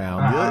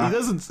background. He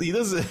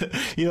doesn't,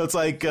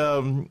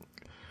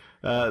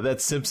 it's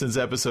that Simpsons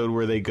episode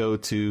where they go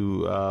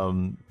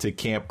to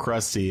Camp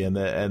Krusty and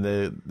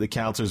the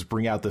counselors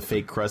bring out the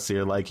fake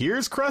Krusty. They're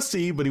here's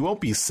Krusty, but he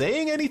won't be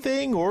saying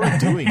anything or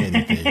doing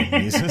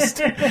anything.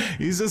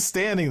 He's just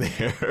standing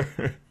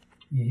there.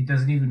 Yeah, he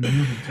doesn't even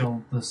move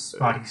until the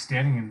spot he's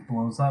standing in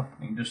blows up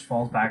and he just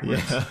falls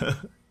backwards.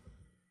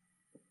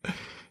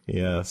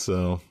 Yeah.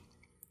 So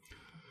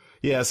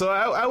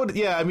I would,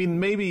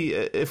 maybe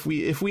if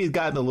we had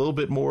gotten a little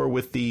bit more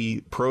with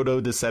the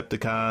proto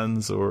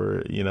Decepticons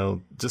or,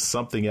 just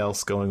something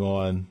else going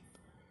on,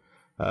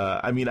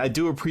 I mean, I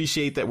do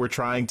appreciate that we're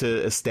trying to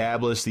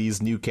establish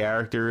these new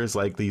characters.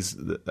 Like these,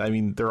 I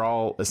mean, they're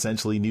all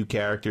essentially new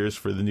characters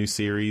for the new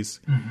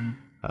series.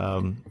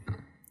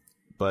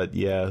 But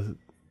yeah,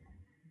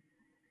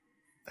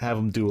 have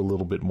them do a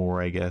little bit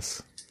more, I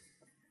guess.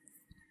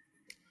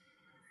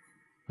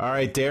 All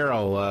right,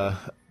 Daryl.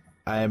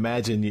 I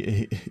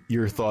imagine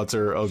your thoughts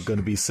are going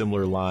to be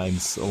along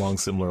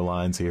similar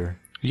lines here.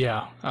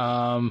 Yeah.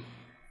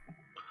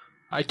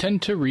 I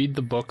tend to read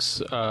the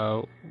books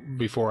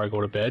before I go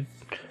to bed,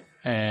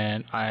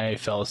 and I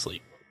fell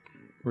asleep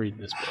reading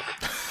this book.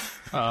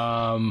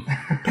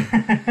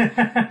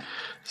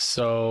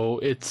 So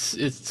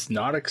it's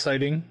not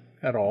exciting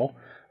at all.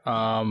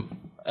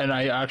 And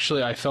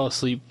I fell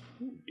asleep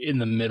in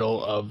the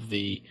middle of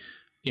the,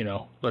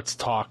 let's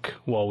talk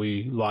while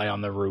we lie on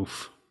the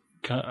roof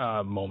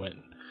moment.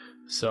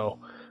 So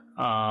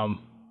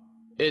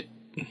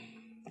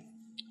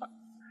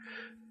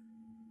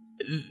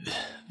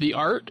the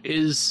art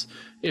is,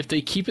 if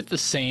they keep it the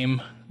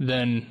same,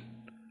 then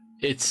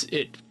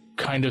it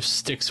kind of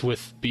sticks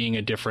with being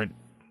a different,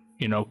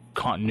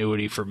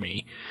 continuity for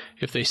me.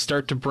 If they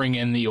start to bring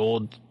in the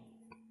old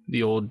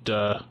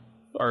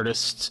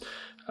artists,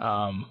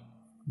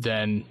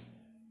 then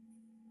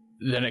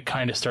it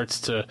kind of starts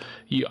to,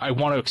 I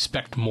want to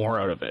expect more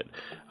out of it.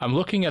 I'm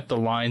looking at the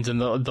lines, and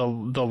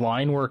the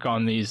line work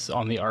on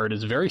the art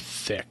is very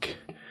thick,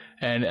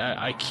 and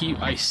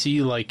I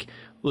see like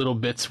little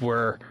bits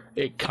where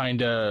it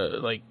kind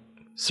of like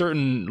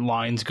certain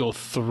lines go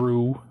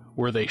through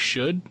where they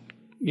should,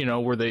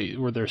 where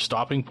their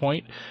stopping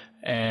point,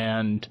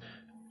 and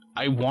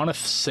I want to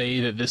say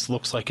that this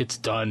looks like it's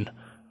done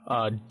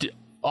 100%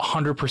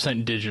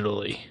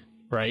 digitally,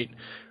 right?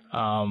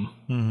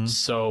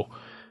 So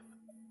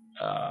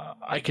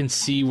I can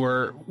see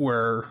where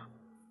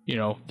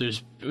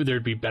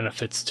there'd be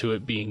benefits to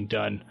it being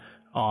done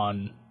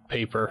on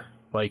paper,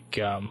 like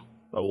the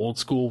old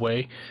school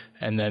way,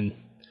 and then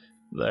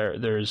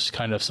there's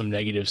kind of some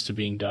negatives to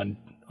being done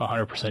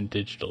 100%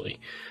 digitally.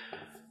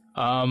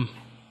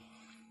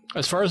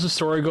 As far as the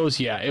story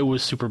goes, yeah, it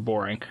was super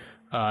boring.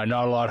 Not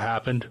a lot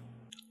happened.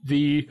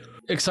 The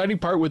exciting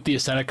part with the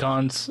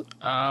Asenicons,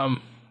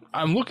 I'm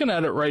looking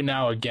at it right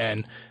now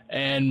again,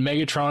 and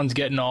Megatron's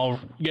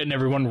getting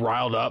everyone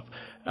riled up.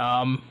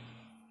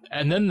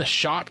 And then the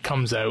shot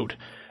comes out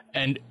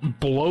and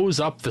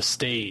blows up the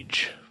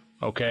stage.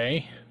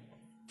 Okay?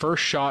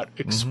 First shot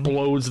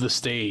explodes the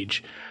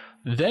stage.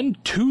 Then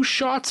 2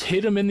 shots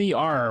hit him in the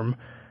arm,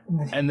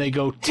 and they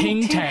go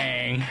ting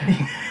tang.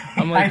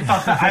 I'm like,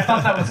 I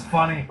thought that was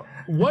funny.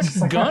 What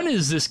gun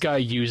is this guy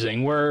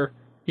using? Or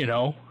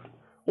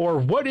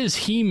what is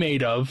he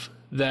made of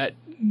that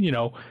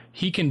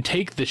he can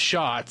take the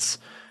shots,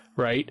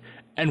 right?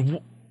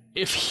 And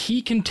if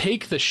he can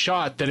take the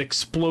shot that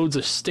explodes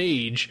a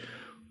stage,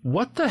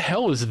 what the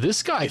hell is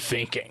this guy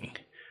thinking?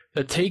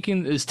 That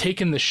taking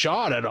the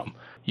shot at him?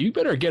 You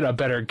better get a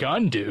better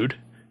gun, dude,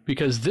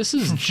 because this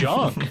is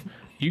junk.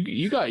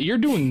 You're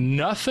doing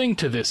nothing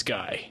to this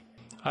guy.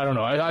 I don't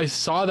know. I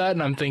saw that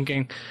and I'm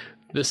thinking,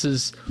 this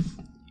is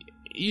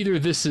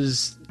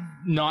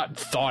not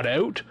thought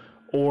out,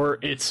 or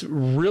it's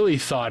really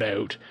thought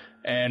out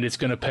and it's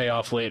going to pay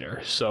off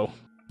later. So,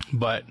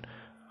 but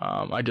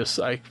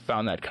I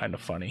found that kind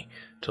of funny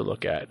to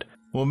look at.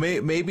 Well,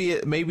 maybe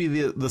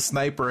the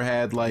sniper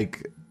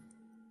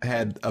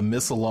had a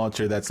missile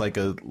launcher that's like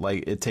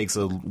it takes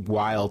a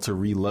while to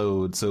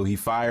reload, so he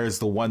fires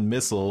the one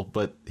missile,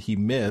 but he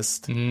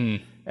missed,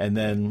 and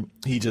then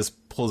he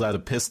just pulls out a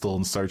pistol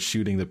and starts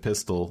shooting the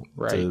pistol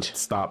to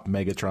stop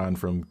Megatron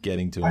from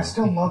getting to him. I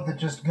still love that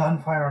just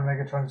gunfire on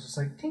Megatron is just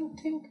like tink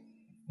tink.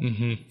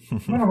 No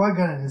matter what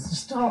gun it is,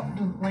 just stop.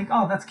 Like,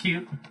 oh, that's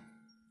cute.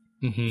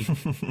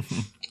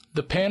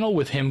 The panel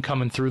with him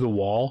coming through the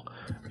wall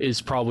is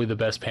probably the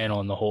best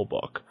panel in the whole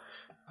book.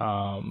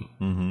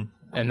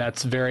 And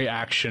that's very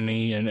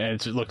action-y, and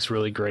it looks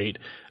really great.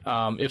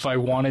 If I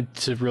wanted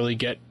to really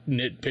get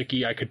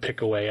nitpicky, I could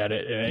pick away at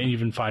it and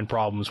even find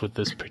problems with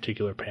this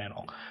particular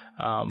panel.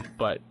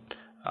 But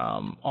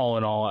all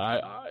in all,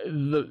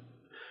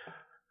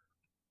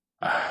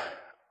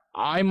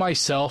 I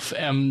myself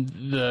am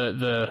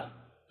the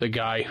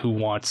guy who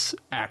wants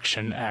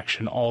action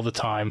all the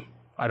time.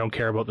 I don't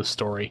care about the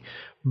story,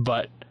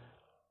 but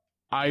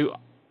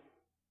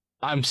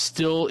I'm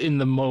still in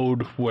the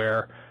mode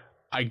where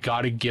I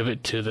got to give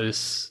it to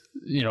this,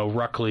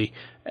 Ruckley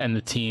and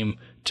the team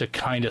to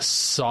kind of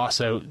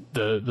sauce out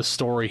the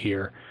story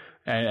here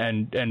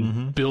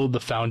and build the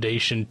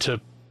foundation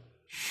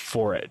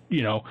for it.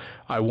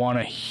 I want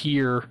to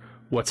hear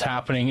what's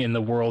happening in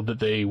the world that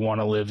they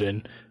want to live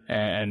in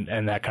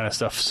and that kind of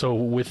stuff. So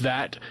with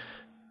that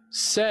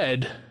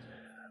said,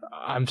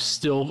 I'm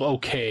still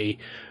okay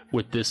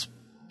with this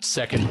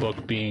second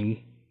book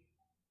being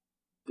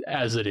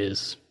as it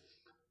is.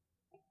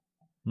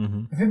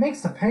 If it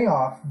makes the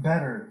payoff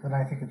better, then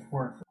I think it's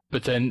worth it.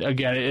 But then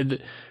again,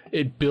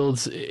 it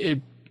builds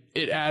it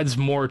adds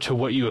more to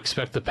what you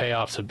expect the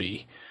payoff to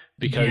be,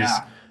 because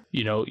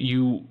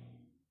you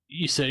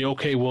you say,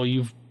 okay, well,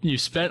 you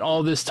spent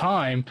all this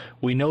time.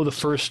 We know the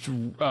first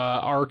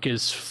arc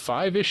is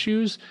 5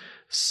 issues,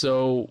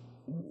 so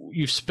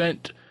you've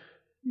spent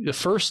the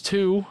first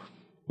 2.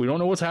 We don't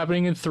know what's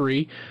happening in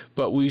 3,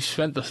 but we've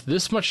spent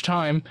this much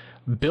time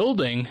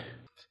building.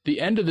 The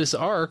end of this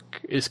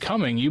arc is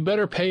coming. You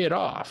better pay it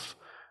off.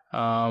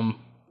 And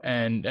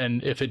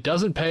if it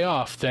doesn't pay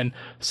off, then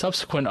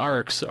subsequent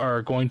arcs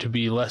are going to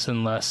be less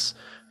and less,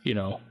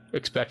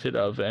 expected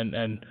of,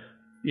 and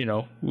we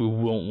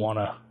won't want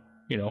to,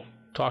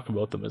 talk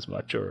about them as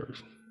much or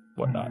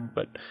whatnot.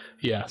 But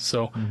yeah,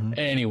 so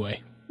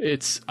anyway,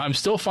 I'm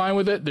still fine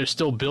with it. They're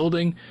still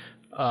building.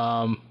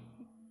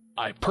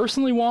 I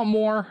personally want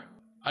more.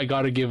 I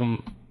got to give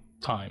them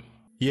time.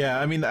 Yeah,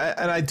 I mean,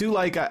 I do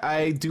like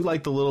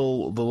the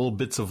little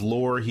bits of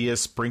lore he is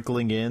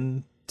sprinkling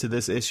in to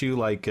this issue,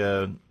 like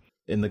in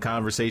the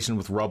conversation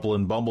with Rubble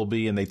and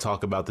Bumblebee, and they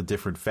talk about the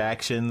different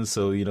factions.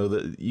 So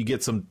you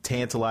get some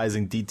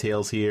tantalizing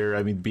details here.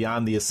 I mean,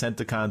 beyond the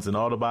Ascenticons and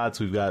Autobots,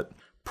 we've got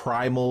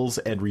Primals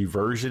and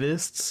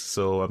Reversionists.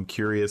 So I'm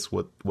curious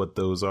what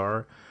those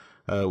are.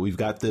 We've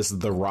got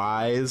the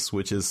Rise,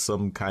 which is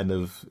some kind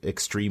of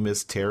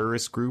extremist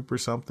terrorist group or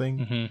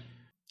something.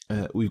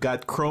 We've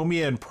got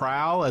Chromia and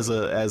Prowl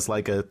as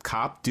like a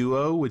cop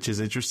duo, which is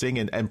interesting.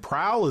 And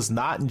Prowl is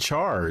not in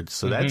charge,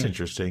 so that's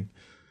interesting.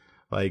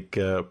 Like,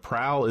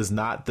 Prowl is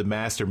not the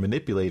master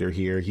manipulator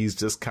here. He's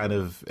just kind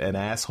of an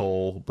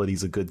asshole, but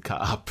he's a good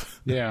cop.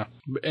 Yeah.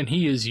 And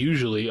he is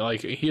usually,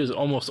 he is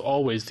almost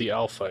always the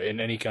alpha in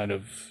any kind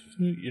of,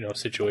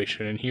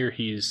 situation. And here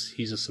he's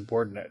a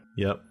subordinate.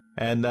 Yep.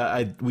 And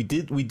we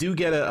do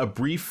get a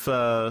brief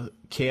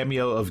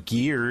cameo of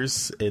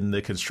Gears in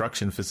the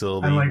construction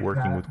facility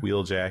working with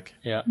Wheeljack.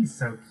 Yeah. He's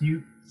so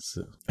cute.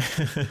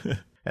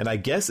 And I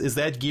guess, is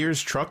that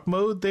Gears truck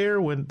mode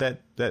there when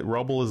that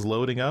rubble is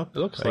loading up? It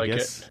looks like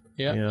it.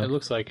 Yeah, it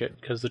looks like it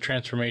because the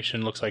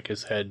transformation looks like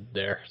his head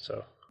there.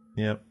 So.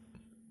 Yep.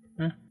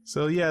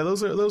 So yeah,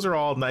 those are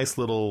all nice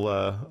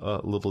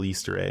little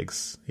Easter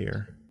eggs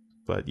here.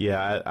 But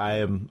yeah,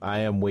 I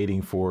am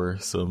waiting for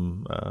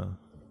some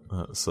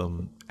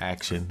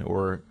action,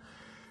 or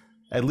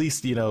at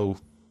least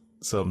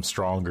some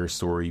stronger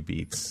story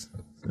beats.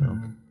 So.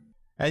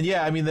 And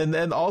yeah, I mean,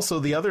 then also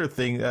the other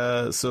thing.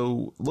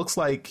 So looks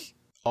like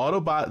the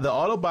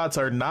Autobots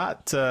are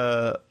not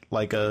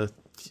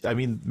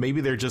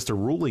maybe they're just a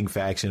ruling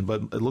faction,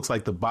 but it looks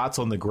like the bots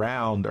on the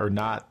ground are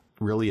not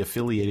really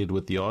affiliated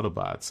with the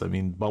Autobots. I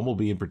mean,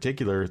 Bumblebee in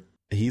particular,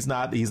 he's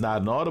not an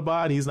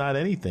Autobot. He's not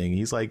anything.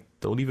 He's like,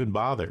 don't even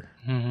bother.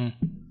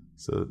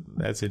 So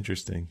that's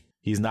interesting.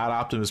 He's not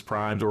Optimus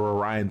Prime or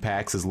Orion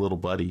Pax's little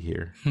buddy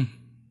here.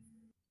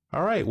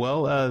 All right,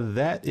 well,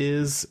 that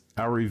is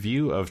our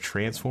review of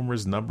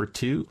Transformers number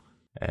 2.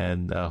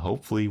 And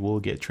hopefully we'll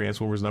get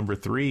Transformers number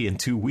 3 in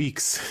 2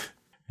 weeks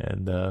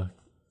and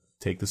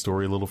take the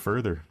story a little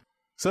further.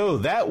 So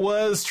that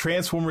was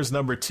Transformers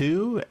number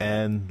 2,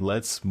 and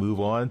let's move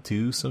on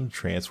to some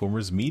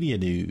Transformers media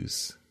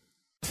news.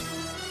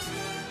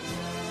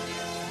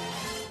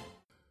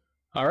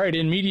 All right,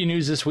 in media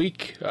news this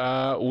week,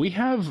 we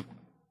have,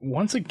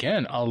 once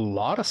again, a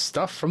lot of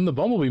stuff from the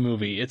Bumblebee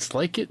movie. It's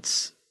like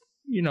it's,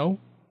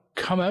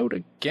 come out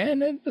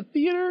again at the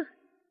theater.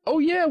 Oh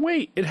yeah,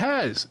 wait, it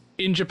has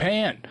in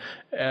Japan.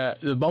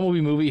 The Bumblebee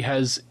movie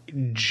has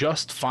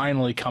just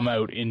finally come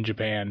out in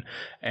Japan,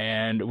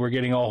 and we're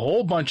getting a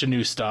whole bunch of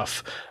new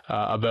stuff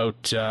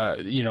about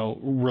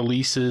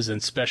releases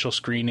and special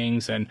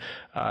screenings and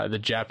the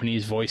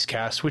Japanese voice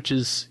cast, which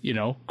is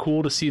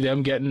cool to see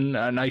them getting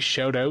a nice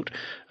shout out.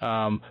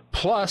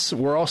 Plus,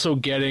 we're also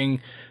getting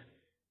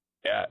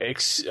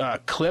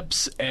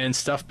clips and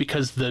stuff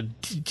because the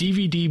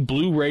DVD,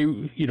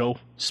 Blu-ray,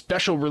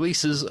 special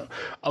releases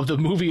of the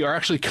movie are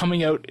actually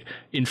coming out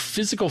in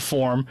physical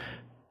form,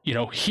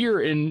 here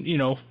in,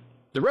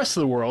 the rest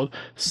of the world.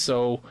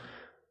 So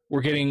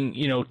we're getting,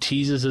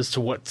 teases as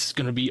to what's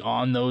going to be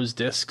on those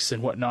discs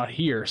and whatnot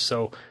here.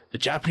 So the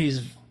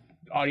Japanese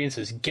audience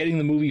is getting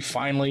the movie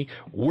finally.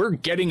 We're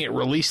getting it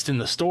released in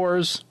the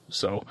stores.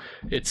 So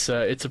it's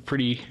a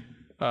pretty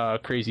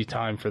crazy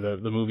time for the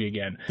movie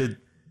again.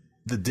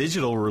 The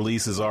digital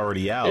release is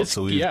already out,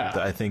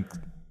 I think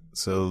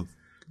so.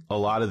 A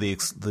lot of the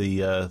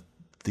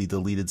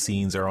deleted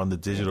scenes are on the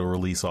digital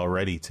release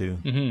already too.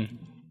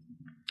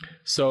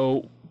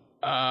 So,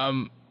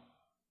 I'm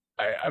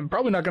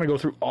probably not going to go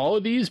through all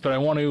of these, but I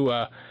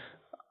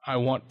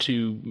want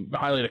to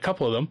highlight a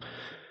couple of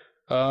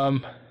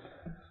them.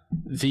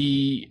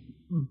 The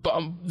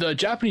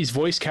Japanese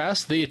voice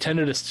cast, they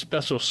attended a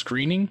special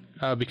screening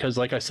because,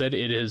 like I said,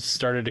 it has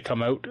started to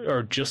come out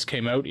or just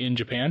came out in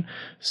Japan.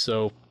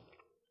 So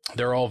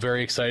they're all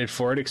very excited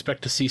for it.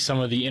 Expect to see some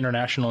of the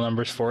international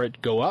numbers for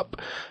it go up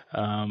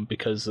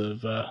because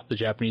of the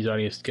Japanese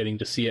audience getting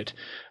to see it.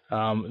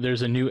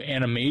 There's a new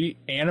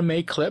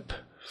anime clip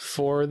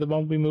for the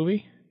Bumblebee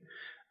movie.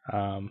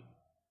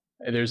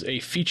 There's a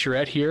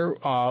featurette here.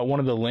 One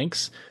of the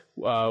links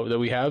that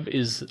we have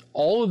is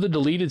all of the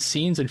deleted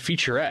scenes and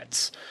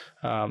featurettes.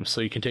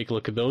 So you can take a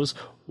look at those.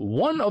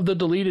 One of the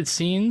deleted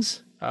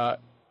scenes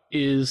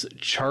is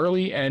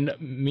Charlie and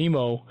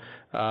Mimo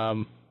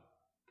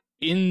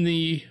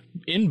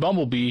in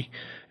Bumblebee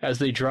as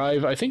they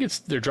drive. I think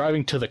they're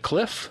driving to the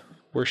cliff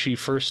where she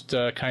first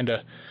kind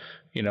of,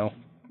 where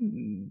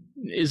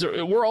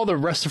all the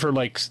rest of her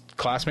like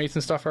classmates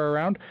and stuff are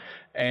around,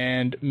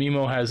 and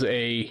Mimo has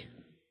a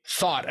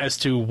thought as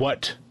to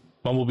what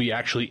Bumblebee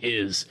actually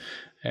is,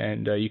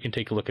 and you can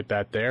take a look at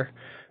that there.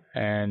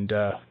 And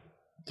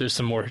there's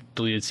some more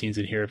deleted scenes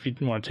in here if you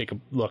want to take a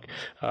look.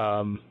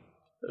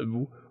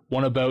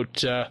 One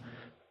about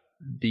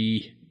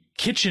the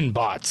kitchen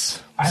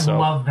bots. I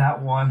love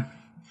that one.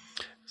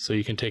 So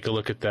you can take a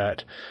look at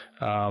that.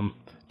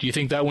 Do you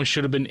think that one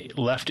should have been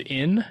left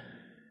in?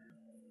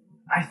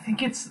 I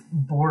think it's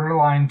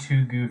borderline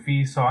too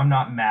goofy, so I'm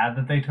not mad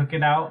that they took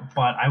it out,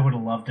 but I would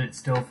have loved it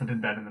still if it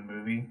had been in the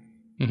movie.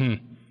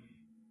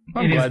 Mm-hmm.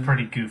 It is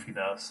pretty goofy,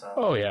 though. So.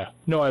 Oh, yeah.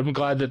 No, I'm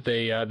glad that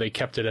they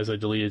kept it as a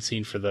deleted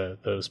scene for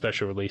the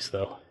special release,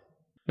 though.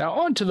 Now,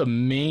 on to the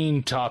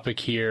main topic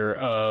here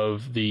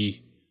of the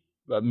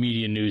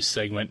media news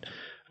segment.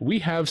 We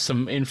have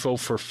some info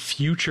for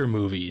future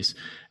movies.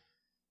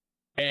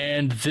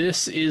 And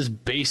this is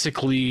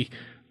basically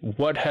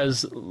what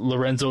has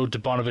Lorenzo de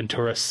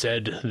Bonaventura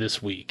said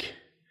this week.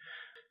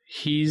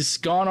 He's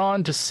gone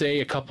on to say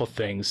a couple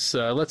things.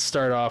 Let's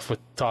start off with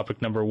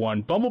topic number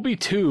 1. Bumblebee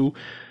 2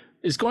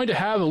 is going to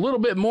have a little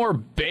bit more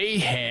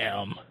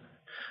Bayhem.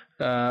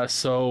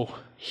 So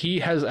he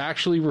has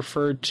actually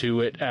referred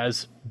to it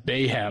as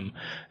Bayhem.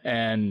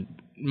 And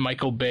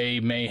Michael Bay,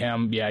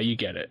 Mayhem, yeah, you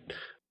get it.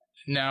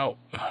 Now,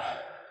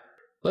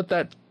 let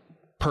that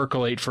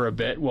percolate for a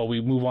bit while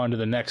we move on to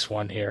the next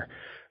one here.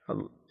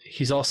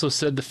 He's also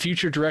said the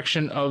future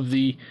direction of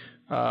the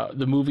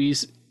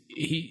movies.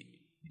 He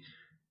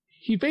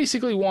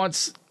basically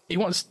wants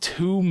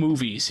 2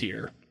 movies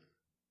here.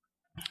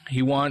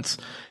 He wants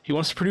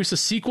to produce a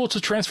sequel to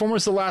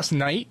Transformers: The Last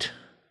Knight,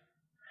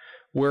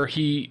 where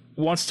he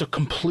wants to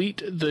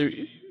complete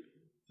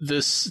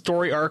the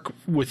story arc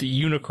with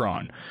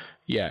Unicron.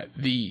 Yeah,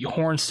 the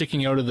horn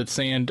sticking out of the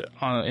sand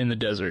in the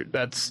desert.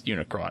 That's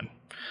Unicron.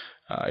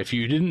 If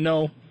you didn't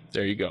know,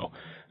 there you go.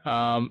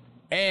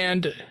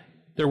 And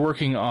they're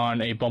working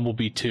on a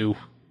Bumblebee 2,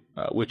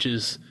 which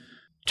is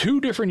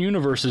 2 different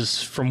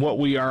universes from what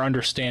we are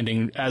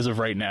understanding as of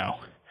right now.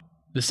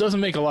 This doesn't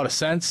make a lot of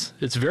sense.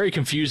 It's very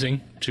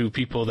confusing to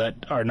people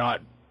that are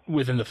not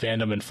within the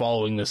fandom and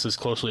following this as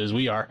closely as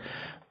we are.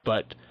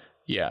 But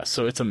yeah,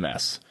 so it's a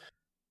mess.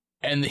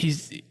 And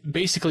he's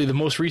basically, the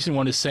most recent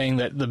one is saying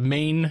that the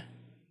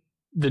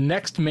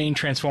next main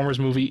Transformers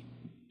movie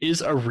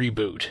is a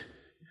reboot.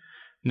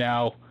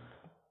 Now,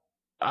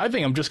 I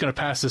think I'm just going to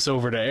pass this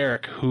over to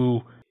Eric,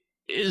 who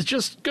is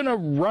just going to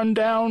run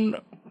down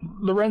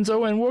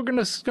Lorenzo, and we're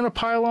going to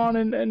pile on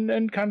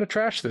and kind of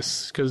trash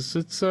this, because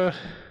it's a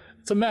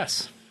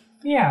mess.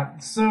 Yeah,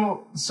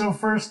 so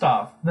first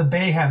off, the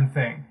Bayhem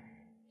thing.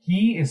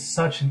 He is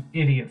such an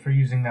idiot for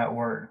using that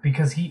word,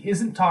 because he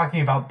isn't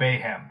talking about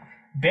Bayhem.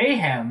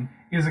 Bayhem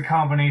is a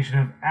combination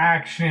of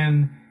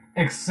action,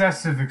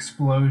 excessive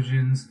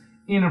explosions,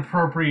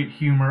 inappropriate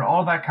humor,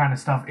 all that kind of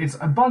stuff. It's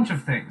a bunch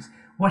of things.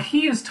 What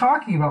he is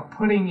talking about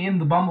putting in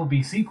the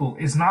Bumblebee sequel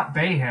is not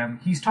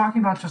Bayhem. He's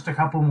talking about just a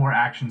couple more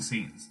action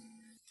scenes.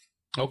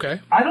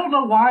 Okay. I don't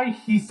know why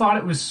he thought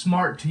it was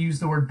smart to use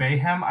the word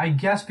Bayhem. I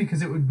guess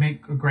because it would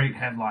make a great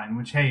headline,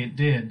 which, hey, it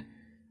did.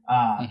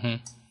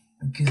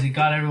 Because it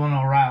got everyone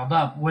all riled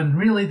up, when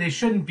really they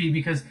shouldn't be,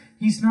 because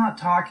he's not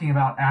talking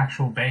about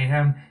actual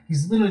Bayhem.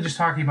 He's literally just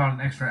talking about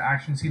an extra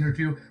action scene or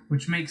 2,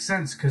 which makes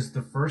sense, because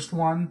the first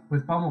one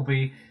with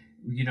Bumblebee,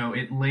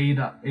 it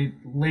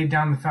laid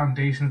down the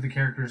foundation of the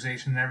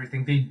characterization and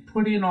everything. They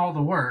put in all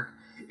the work.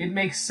 It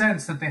makes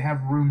sense that they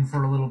have room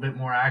for a little bit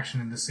more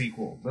action in the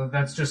sequel.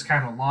 That's just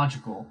kind of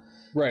logical.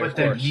 Right, but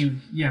then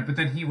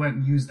he went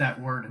and used that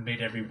word and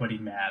made everybody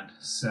mad.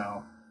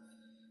 So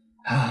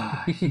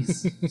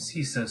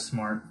he's so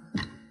smart.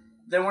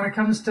 Then when it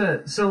comes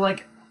to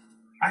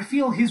I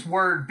feel his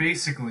word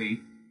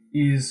basically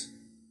is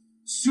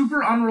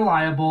super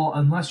unreliable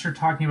unless you're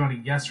talking about a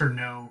yes or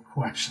no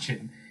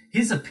question.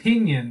 His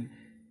opinion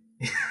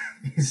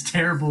is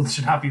terrible and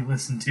should not be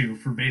listened to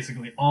for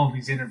basically all of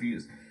these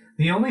interviews.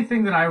 The only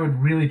thing that I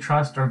would really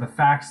trust are the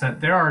facts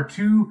that there are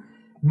 2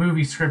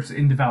 movie scripts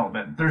in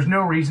development. There's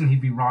no reason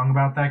he'd be wrong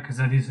about that, because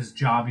that is his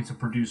job. He's a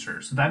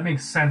producer. So that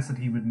makes sense that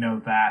he would know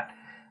that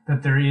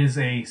there is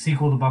a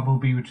sequel to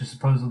Bumblebee, which is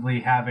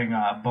supposedly having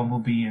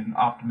Bumblebee and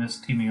Optimus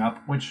teaming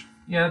up, which,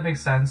 yeah, that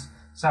makes sense.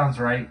 Sounds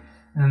right.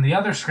 And then the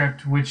other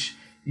script, which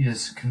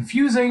is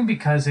confusing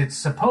because it's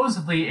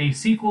supposedly a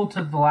sequel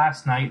to The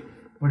Last Knight,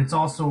 but it's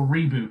also a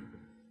reboot.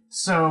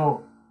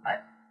 So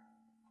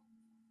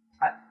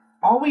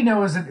all we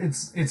know is that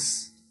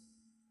it's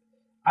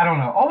I don't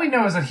know. All we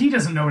know is that he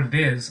doesn't know what it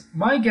is.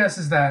 My guess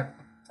is that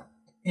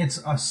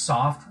it's a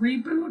soft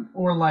reboot,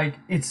 or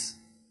it's...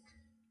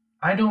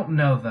 I don't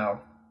know,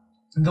 though.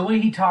 The way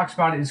he talks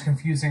about it is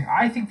confusing.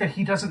 I think that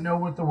he doesn't know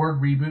what the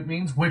word reboot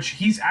means, which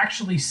he's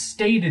actually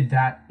stated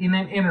that in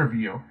an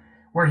interview,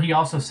 where he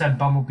also said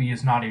Bumblebee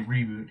is not a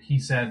reboot. He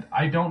said,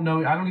 I don't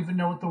even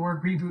know what the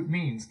word reboot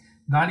means.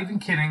 Not even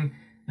kidding.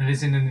 That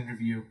is in an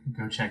interview.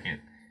 Go check it.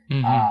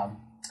 Mm-hmm.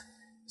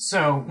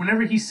 So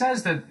whenever he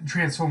says that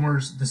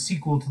Transformers, the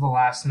sequel to The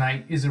Last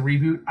Knight, is a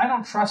reboot, I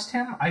don't trust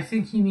him. I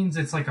think he means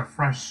it's like a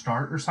fresh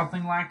start or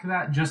something like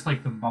that, just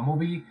like the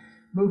Bumblebee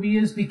movie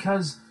is,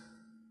 because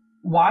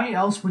why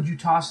else would you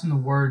toss in the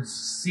words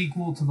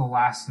sequel to The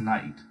Last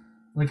Knight?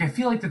 Like, I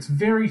feel like that's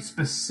very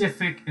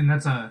specific, and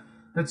that's a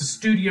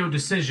studio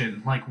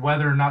decision, like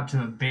whether or not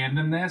to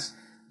abandon this.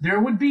 There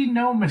would be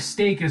no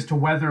mistake as to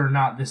whether or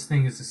not this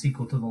thing is a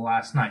sequel to The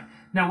Last Knight.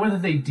 Now, whether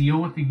they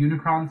deal with the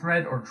Unicron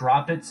thread or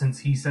drop it since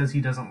he says he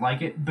doesn't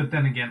like it, but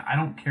then again, I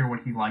don't care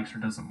what he likes or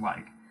doesn't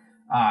like.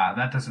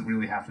 That doesn't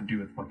really have to do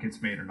with what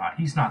gets made or not.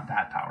 He's not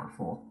that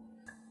powerful.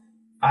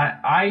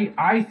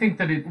 I think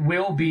that it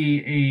will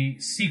be a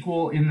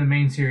sequel in the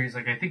main series.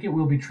 Like, I think it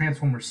will be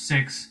Transformers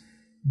 6,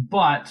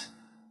 but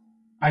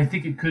I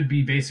think it could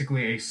be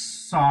basically a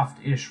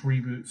soft-ish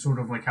reboot, sort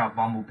of like how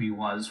Bumblebee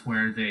was,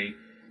 where they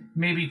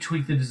maybe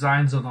tweak the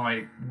designs, although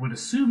I would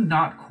assume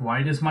not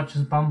quite as much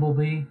as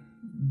Bumblebee,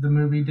 the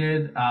movie,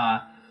 did.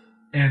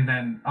 And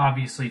then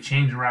obviously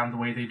change around the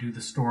way they do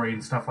the story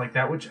and stuff like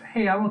that, which,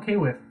 hey, I'm okay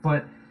with.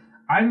 But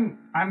I'm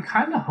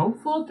kind of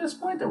hopeful at this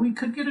point that we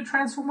could get a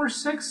Transformers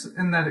 6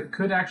 and that it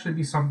could actually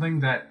be something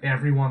that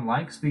everyone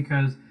likes,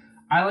 because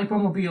I like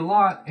Bumblebee a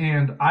lot,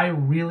 and I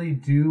really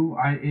do.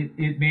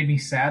 It made me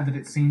sad that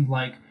it seemed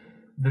like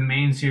the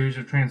main series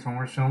of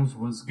Transformers films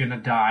was going to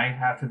die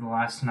after The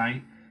Last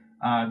Knight,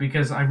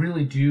 because I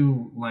really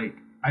do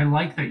I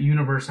like that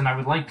universe, and I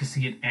would like to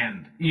see it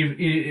end.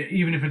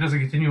 Even if it doesn't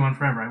continue on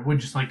forever, I would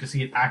just like to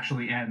see it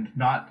actually end,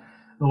 not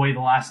the way The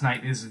Last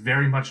Knight is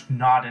very much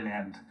not an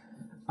end.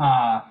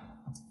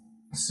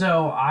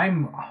 So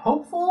I'm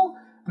hopeful,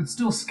 but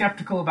still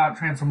skeptical about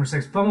Transformers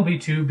 6. Bumblebee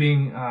 2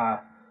 being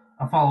a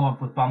follow-up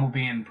with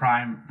Bumblebee and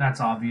Prime, that's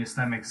obvious,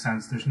 that makes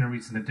sense. There's no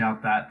reason to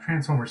doubt that.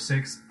 Transformers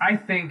 6, I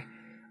think,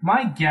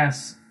 my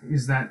guess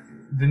is that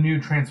the new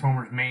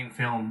Transformers main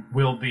film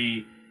will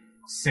be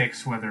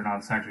 6, whether or not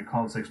it's actually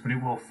called 6, but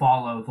it will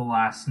follow The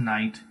Last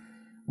Knight,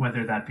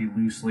 whether that be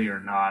loosely or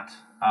not.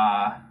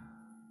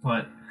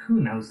 But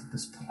who knows at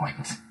this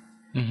point?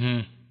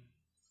 Mm-hmm.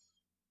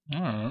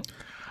 All right.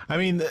 I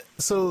mean,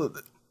 so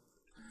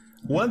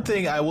one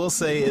thing I will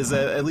say is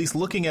that, at least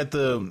looking at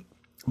the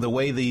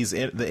way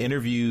the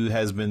interview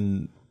has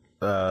been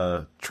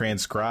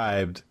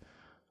transcribed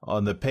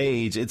on the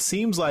page, it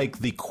seems like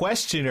the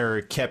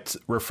questioner kept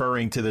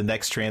referring to the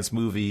next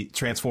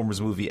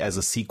Transformers movie as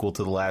a sequel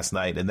to The Last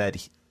Knight, and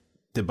that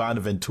De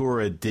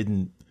Bonaventura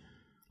didn't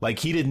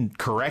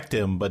correct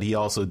him, but he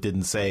also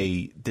didn't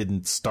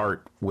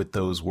start with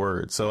those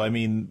words. So, I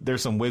mean,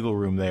 there's some wiggle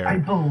room there. I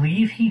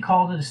believe he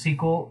called it a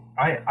sequel.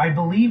 I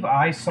believe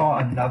I saw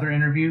another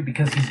interview,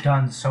 because he's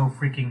done so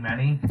freaking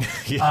many,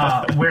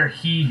 where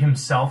he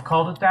himself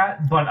called it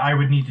that, but I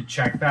would need to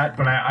check that.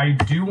 But I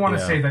do want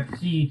to say that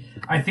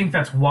I think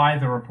that's why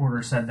the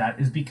reporter said that,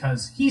 is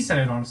because he said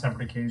it on a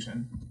separate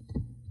occasion.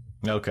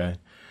 Okay.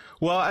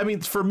 Well, I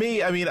mean, for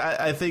me, I mean,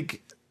 I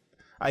think,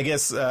 I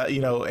guess,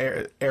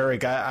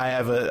 Eric, I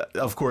have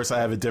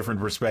a different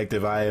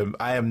perspective. I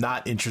am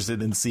not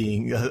interested in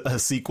seeing a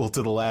sequel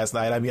to The Last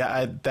Knight. I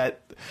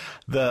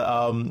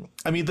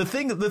mean, the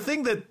thing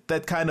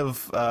that kind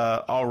of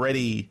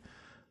already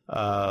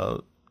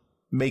bothers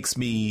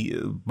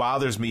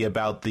me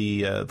about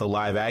the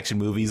live action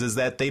movies is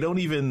that they don't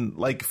even,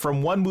 like,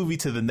 from one movie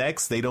to the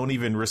next, they don't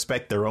even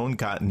respect their own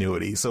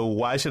continuity. So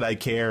why should I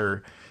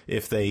care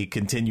if they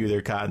continue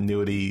their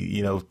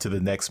continuity, to the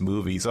next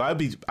movie? So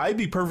I'd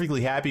be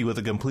perfectly happy with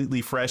a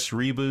completely fresh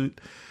reboot.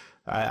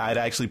 I'd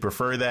actually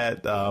prefer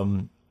that.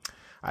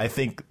 I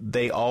think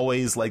they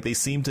always, they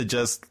seem to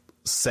just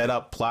set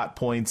up plot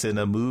points in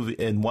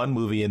one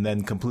movie and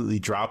then completely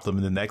drop them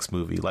in the next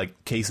movie.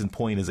 Like, case in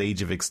point is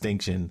Age of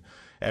Extinction.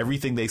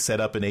 Everything they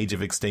set up in Age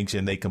of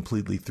Extinction, they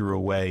completely threw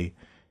away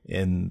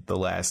in The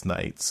Last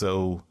Knight.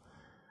 So,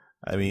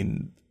 I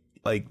mean,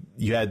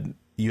 you had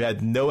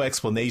no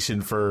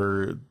explanation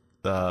for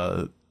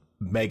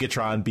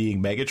Megatron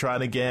being Megatron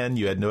again.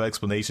 You had no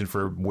explanation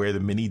for where the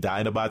mini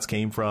Dinobots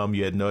came from.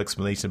 You had no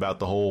explanation about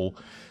the whole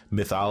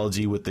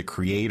mythology with the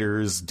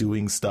creators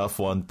doing stuff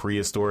on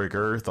prehistoric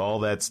Earth. All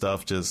that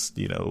stuff just,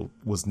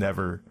 was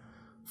never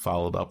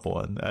followed up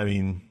on. I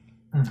mean,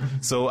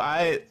 so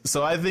I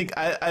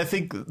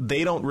think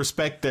they don't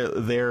respect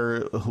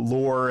their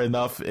lore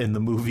enough in the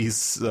movies.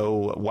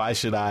 So why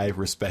should I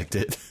respect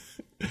it?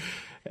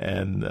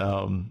 And,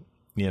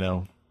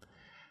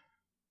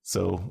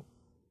 so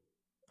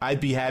I'd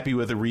be happy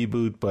with a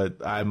reboot,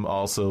 but I'm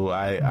also,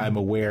 I'm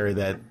aware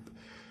that,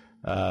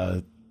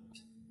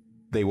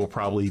 they will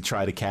probably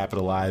try to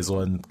capitalize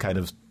on kind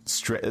of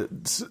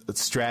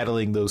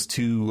straddling those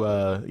two,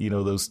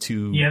 those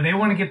two. Yeah, they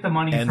want to get the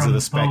money ends from of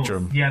the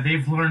spectrum. Both. Yeah,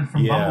 they've learned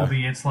from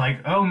Bumblebee. It's like,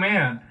 oh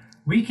man,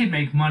 we can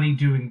make money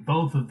doing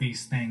both of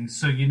these things.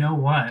 So you know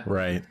what?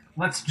 Right.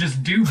 Let's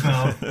just do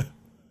both.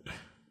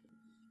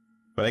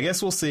 But I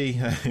guess we'll see.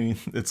 I mean,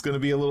 it's gonna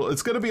be a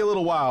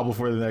little while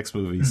before the next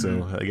movie,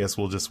 so I guess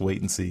we'll just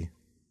wait and see.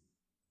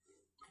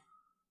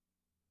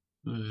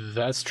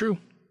 That's true.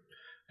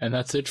 And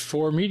that's it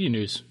for media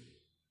news.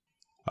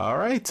 All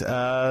right.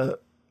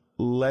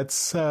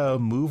 Let's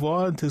move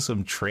on to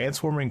some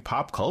transforming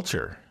pop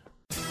culture.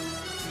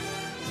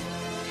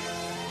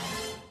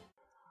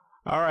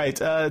 All right.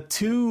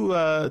 Two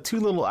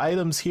little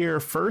items here.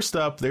 First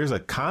up, there's a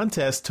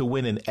contest to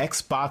win an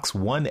Xbox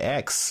One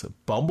X,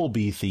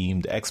 Bumblebee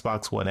themed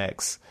Xbox One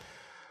X.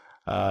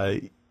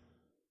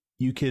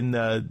 You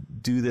can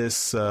do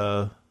this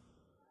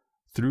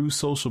through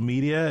social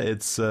media.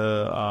 It's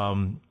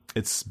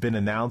been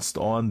announced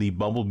on the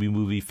Bumblebee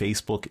movie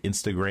Facebook,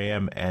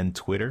 Instagram, and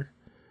Twitter.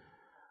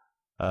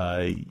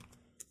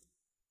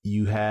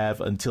 You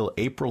have until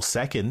April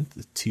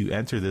 2nd to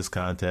enter this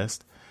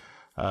contest.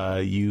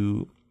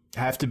 You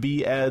have to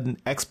be an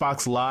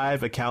Xbox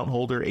Live account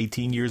holder,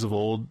 18 years of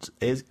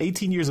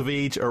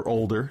age or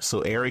older. So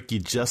Eric, you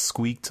just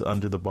squeaked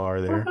under the bar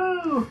there.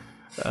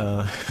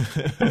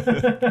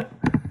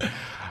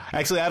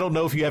 Actually, I don't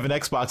know if you have an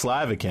Xbox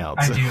Live account.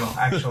 I do,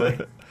 actually.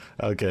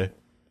 Okay,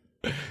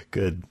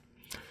 good.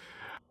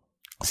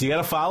 So you got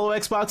to follow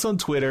Xbox on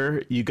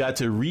Twitter. You got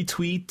to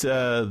retweet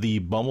the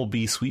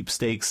Bumblebee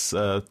sweepstakes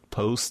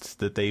post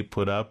that they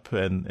put up,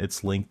 and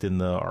it's linked in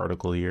the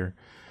article here.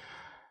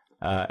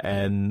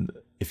 And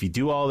if you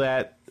do all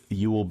that,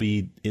 you will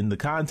be in the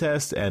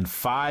contest, and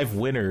 5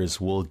 winners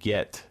will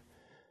get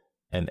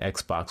an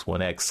Xbox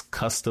One X,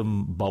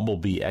 custom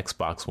Bumblebee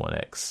Xbox One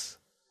X.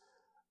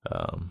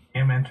 I'm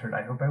entered.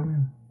 I hope I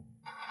win.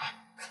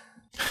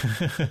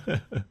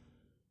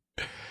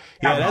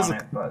 Yeah, that's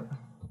but...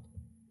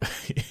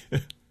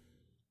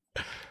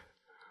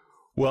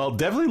 Well,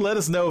 definitely let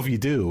us know if you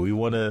do. We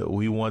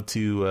want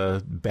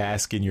to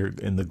bask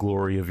in the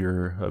glory of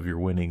your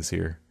winnings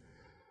here.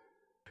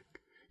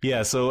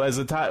 Yeah, so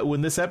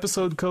when this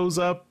episode goes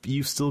up,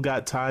 you've still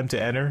got time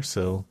to enter.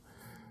 So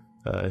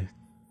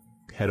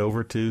head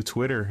over to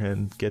Twitter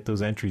and get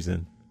those entries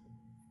in.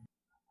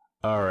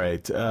 All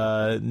right.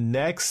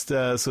 Next,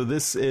 so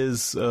this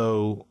is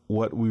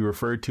what we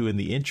referred to in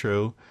the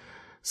intro.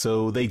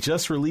 So they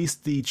just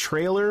released the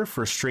trailer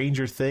for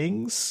Stranger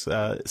Things,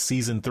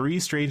 Season 3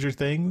 Stranger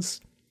Things,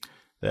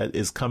 that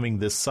is coming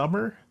this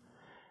summer.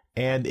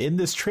 And in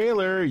this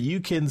trailer,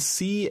 you can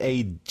see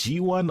a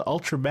G1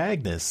 Ultra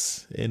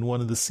Magnus in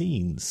one of the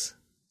scenes.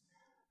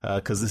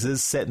 Because this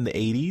is set in the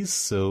 80s,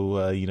 so,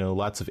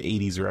 lots of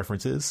 80s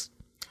references.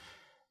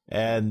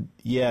 And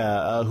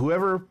yeah,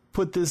 whoever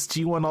put this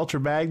G1 Ultra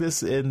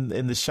Magnus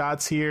in the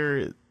shots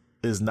here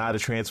is not a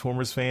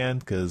Transformers fan,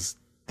 because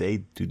they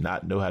do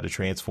not know how to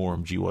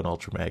transform G1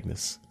 Ultra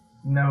Magnus.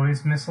 No,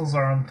 his missiles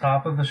are on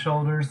top of the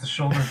shoulders. The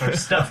shoulders are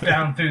stuffed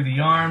down through the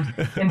arms.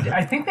 And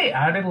I think they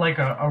added like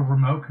a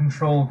remote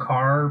control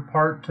car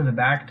part to the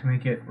back to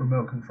make it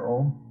remote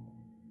controlled.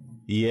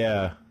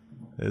 Yeah,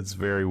 it's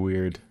very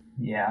weird.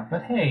 Yeah,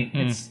 but hey,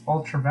 it's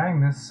Ultra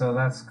Magnus, so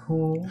that's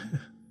cool.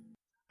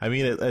 I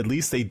mean, at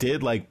least they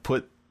did like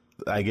put,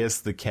 I guess,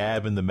 the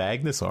cab in the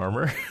Magnus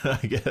armor.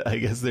 I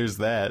guess there's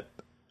that.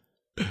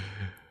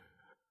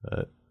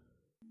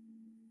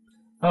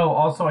 Oh,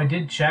 also, I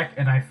did check,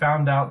 and I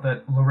found out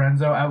that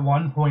Lorenzo at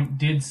one point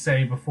did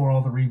say before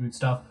all the reboot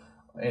stuff,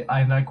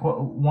 and I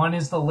quote, "One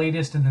is the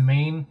latest in the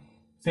main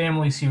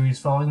family series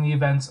following the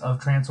events of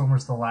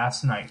Transformers The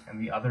Last Night,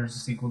 and the other is a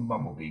sequel to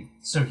Bumblebee."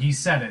 So he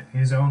said it,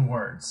 his own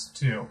words,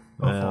 too,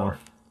 before,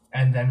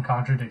 and then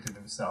contradicted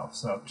himself.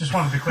 So just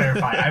wanted to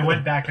clarify. I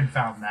went back and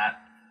found that.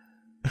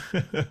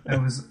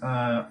 It was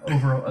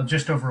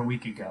just over a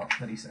week ago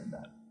that he said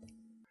that.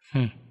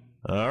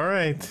 All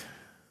right.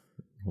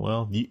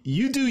 Well,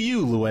 you do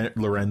you,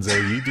 Lorenzo.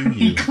 You do you.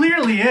 He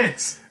clearly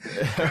is.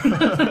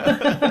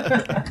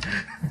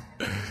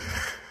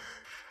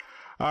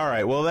 All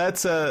right. Well,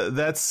 that's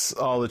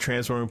all the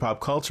transforming pop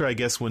culture. I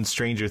guess when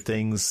Stranger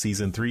Things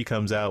Season 3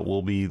 comes out,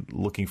 we'll be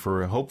looking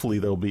for. Hopefully,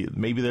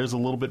 maybe there's a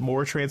little bit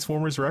more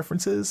Transformers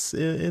references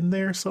in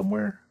there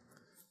somewhere.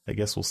 I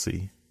guess we'll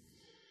see.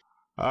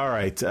 All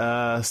right.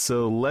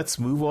 So let's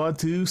move on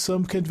to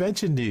some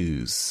convention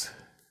news.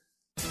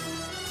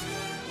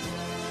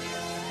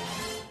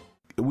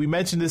 We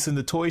mentioned this in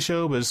the toy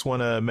show, but I just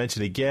want to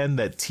mention again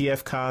that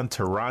TFCon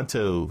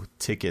Toronto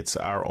tickets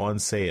are on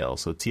sale.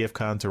 So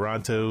TFCon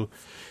Toronto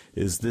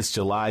is this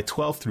July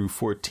 12th through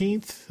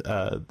 14th.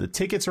 The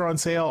tickets are on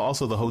sale.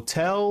 Also, the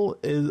hotel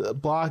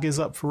blog is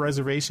up for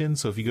reservation.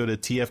 So if you go to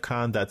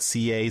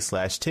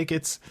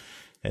tfcon.ca/tickets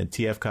and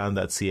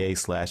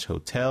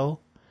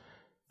tfcon.ca/hotel,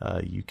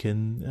 you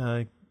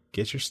can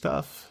get your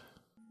stuff.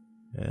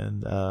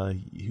 And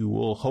you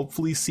will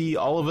hopefully see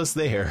all of us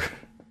there.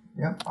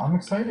 Yep, I'm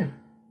excited.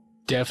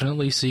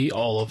 Definitely see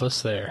all of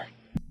us there.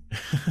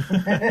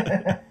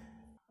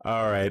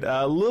 All right.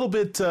 A little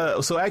bit.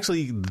 So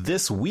actually,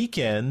 this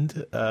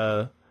weekend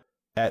at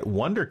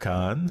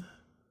WonderCon,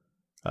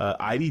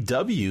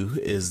 IDW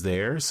is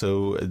there.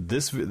 So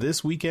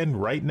this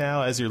weekend, right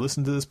now, as you're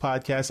listening to this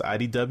podcast,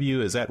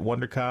 IDW is at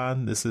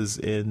WonderCon. This is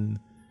in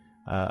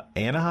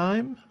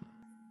Anaheim.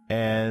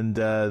 And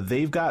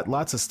they've got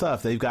lots of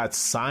stuff. They've got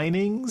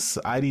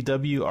signings.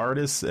 IDW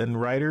artists and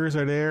writers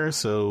are there.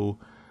 So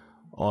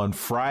on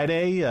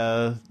Friday,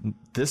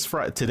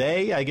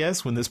 today, I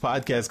guess, when this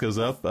podcast goes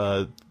up,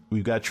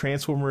 we've got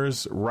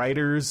Transformers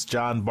writers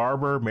John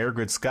Barber,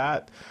 Margaret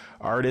Scott,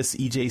 artists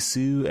EJ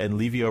Sue and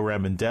Livio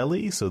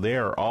Ramondelli. So they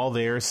are all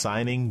there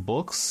signing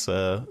books.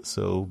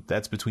 So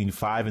that's between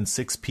 5 and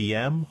 6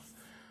 p.m.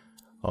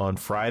 on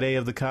Friday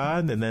of the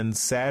con. And then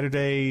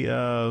Saturday,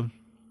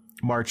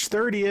 March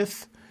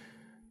 30th,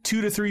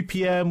 2 to 3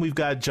 p.m., we've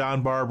got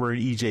John Barber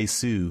and EJ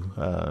Sue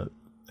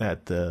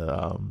at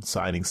the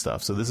signing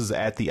stuff. So this is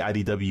at the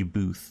IDW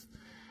booth.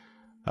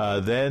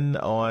 Then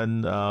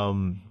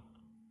on,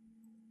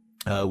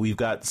 we've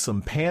got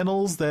some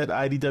panels that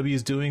IDW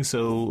is doing.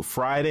 So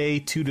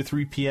Friday, 2 to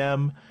 3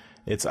 p.m.,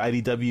 it's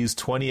IDW's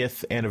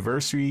 20th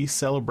anniversary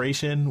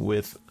celebration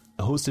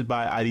hosted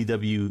by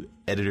IDW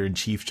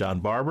editor-in-chief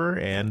John Barber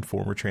and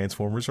former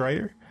Transformers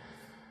writer.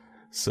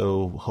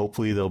 So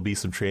hopefully there'll be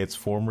some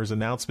Transformers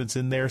announcements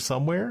in there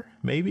somewhere,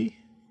 maybe.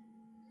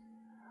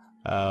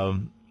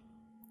 And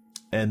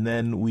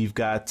then we've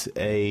got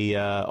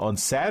on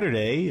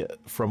Saturday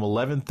from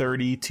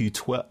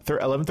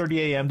 11:30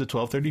 a.m. to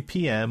 12:30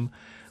 p.m.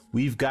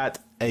 We've got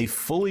a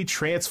fully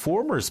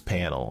Transformers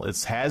panel.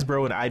 It's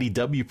Hasbro and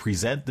IDW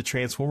present the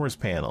Transformers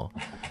panel.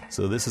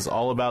 So this is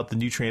all about the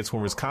new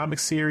Transformers comic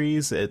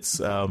series. It's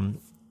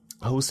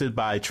hosted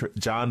by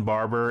John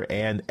Barber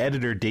and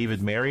editor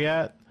David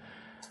Marriott.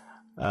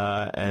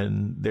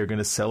 And they're going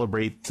to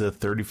celebrate the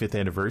 35th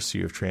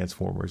anniversary of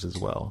Transformers as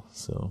well.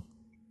 So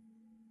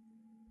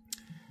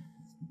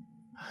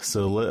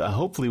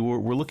hopefully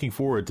we're looking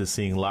forward to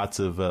seeing lots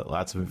of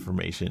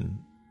information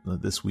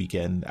this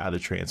weekend out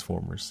of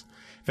Transformers.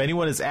 If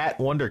anyone is at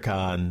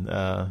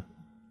WonderCon,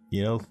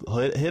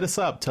 hit us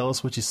up. Tell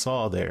us what you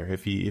saw there.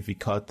 If you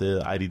caught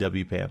the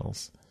IDW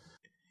panels.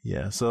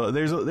 Yeah. So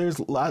there's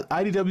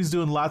IDW's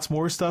doing lots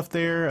more stuff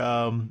there.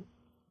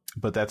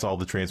 But that's all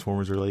the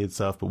Transformers related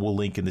stuff. But we'll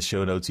link in the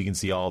show notes. You can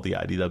see all the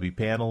IDW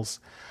panels.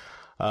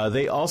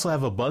 They also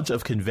have a bunch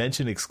of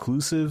convention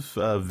exclusive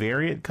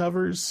variant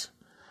covers.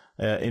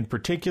 In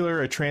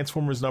particular, a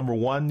Transformers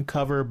 #1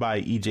 cover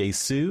by EJ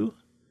Sue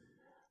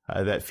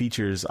that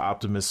features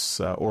Optimus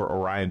or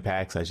Orion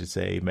Pax, I should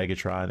say,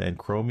 Megatron and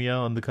Chromia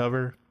on the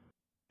cover.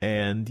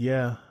 And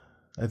yeah,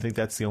 I think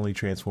that's the only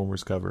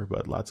Transformers cover,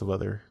 but lots of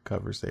other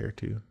covers there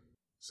too.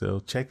 So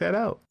check that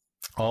out.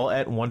 All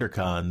at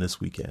WonderCon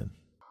this weekend.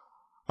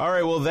 All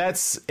right, well,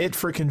 that's it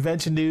for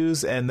convention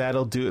news, and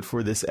that'll do it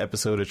for this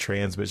episode of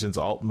Transmissions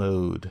Alt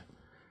Mode.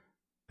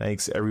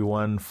 Thanks,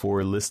 everyone,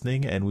 for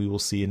listening, and we will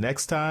see you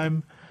next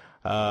time.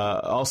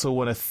 Also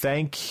want to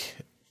thank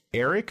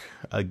Eric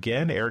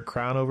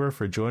Crownover,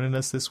 for joining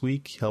us this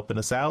week, helping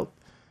us out.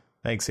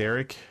 Thanks,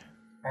 Eric.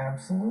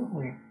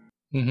 Absolutely.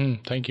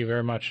 Thank you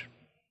very much.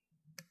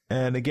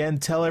 And again,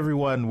 tell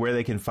everyone where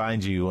they can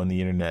find you on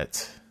the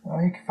internet.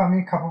 You can find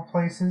me a couple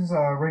places.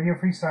 Radio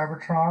Free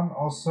Cybertron.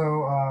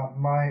 Also,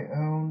 my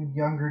own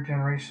younger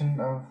generation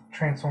of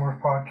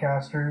Transformers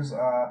podcasters.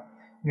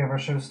 We have our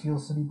show Steel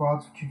City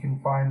Bots, which you can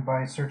find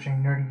by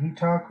searching Nerdy Geek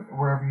Talk,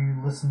 wherever you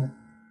listen to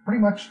pretty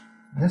much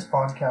this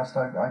podcast,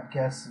 I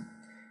guess.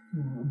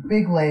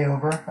 Big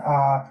layover.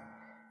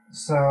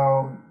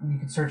 So you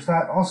can search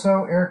that.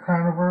 Also, Eric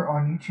Crownover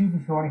on YouTube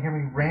if you want to hear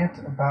me rant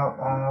about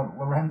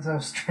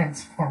Lorenzo's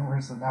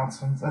Transformers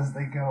announcements as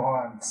they go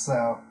on.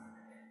 So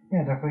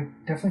yeah,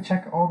 definitely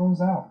check all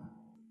those out.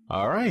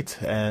 All right,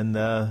 and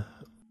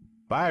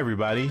bye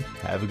everybody.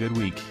 Have a good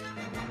week.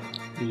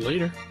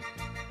 Later.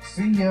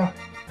 See ya.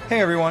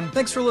 Hey everyone,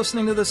 thanks for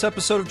listening to this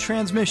episode of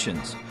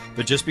Transmissions.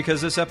 But just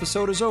because this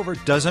episode is over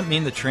doesn't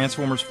mean the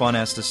Transformers fun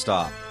has to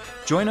stop.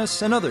 Join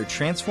us and other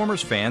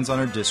Transformers fans on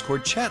our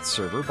Discord chat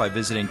server by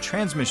visiting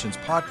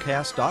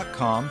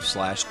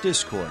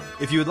transmissionspodcast.com/discord.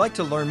 If you would like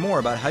to learn more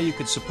about how you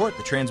could support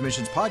the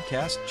Transmissions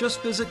Podcast,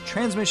 just visit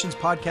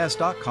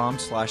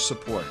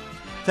transmissionspodcast.com/support.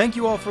 Thank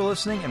you all for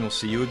listening, and we'll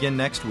see you again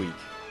next week.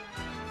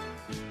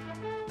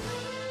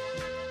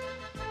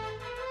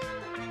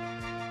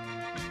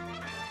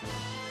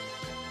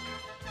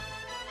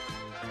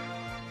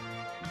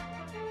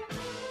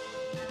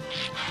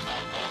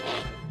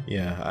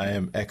 Yeah, I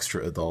am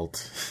extra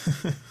adult.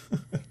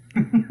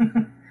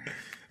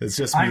 It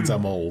just means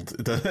I'm old.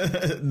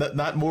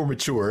 Not more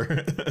mature.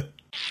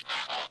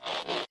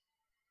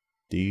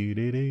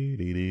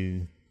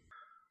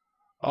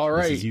 All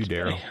right. This is you,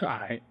 Daryl.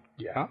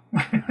 Yeah,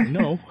 I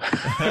know.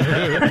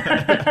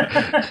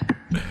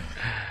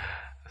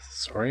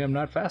 Sorry I'm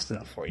not fast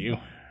enough for you.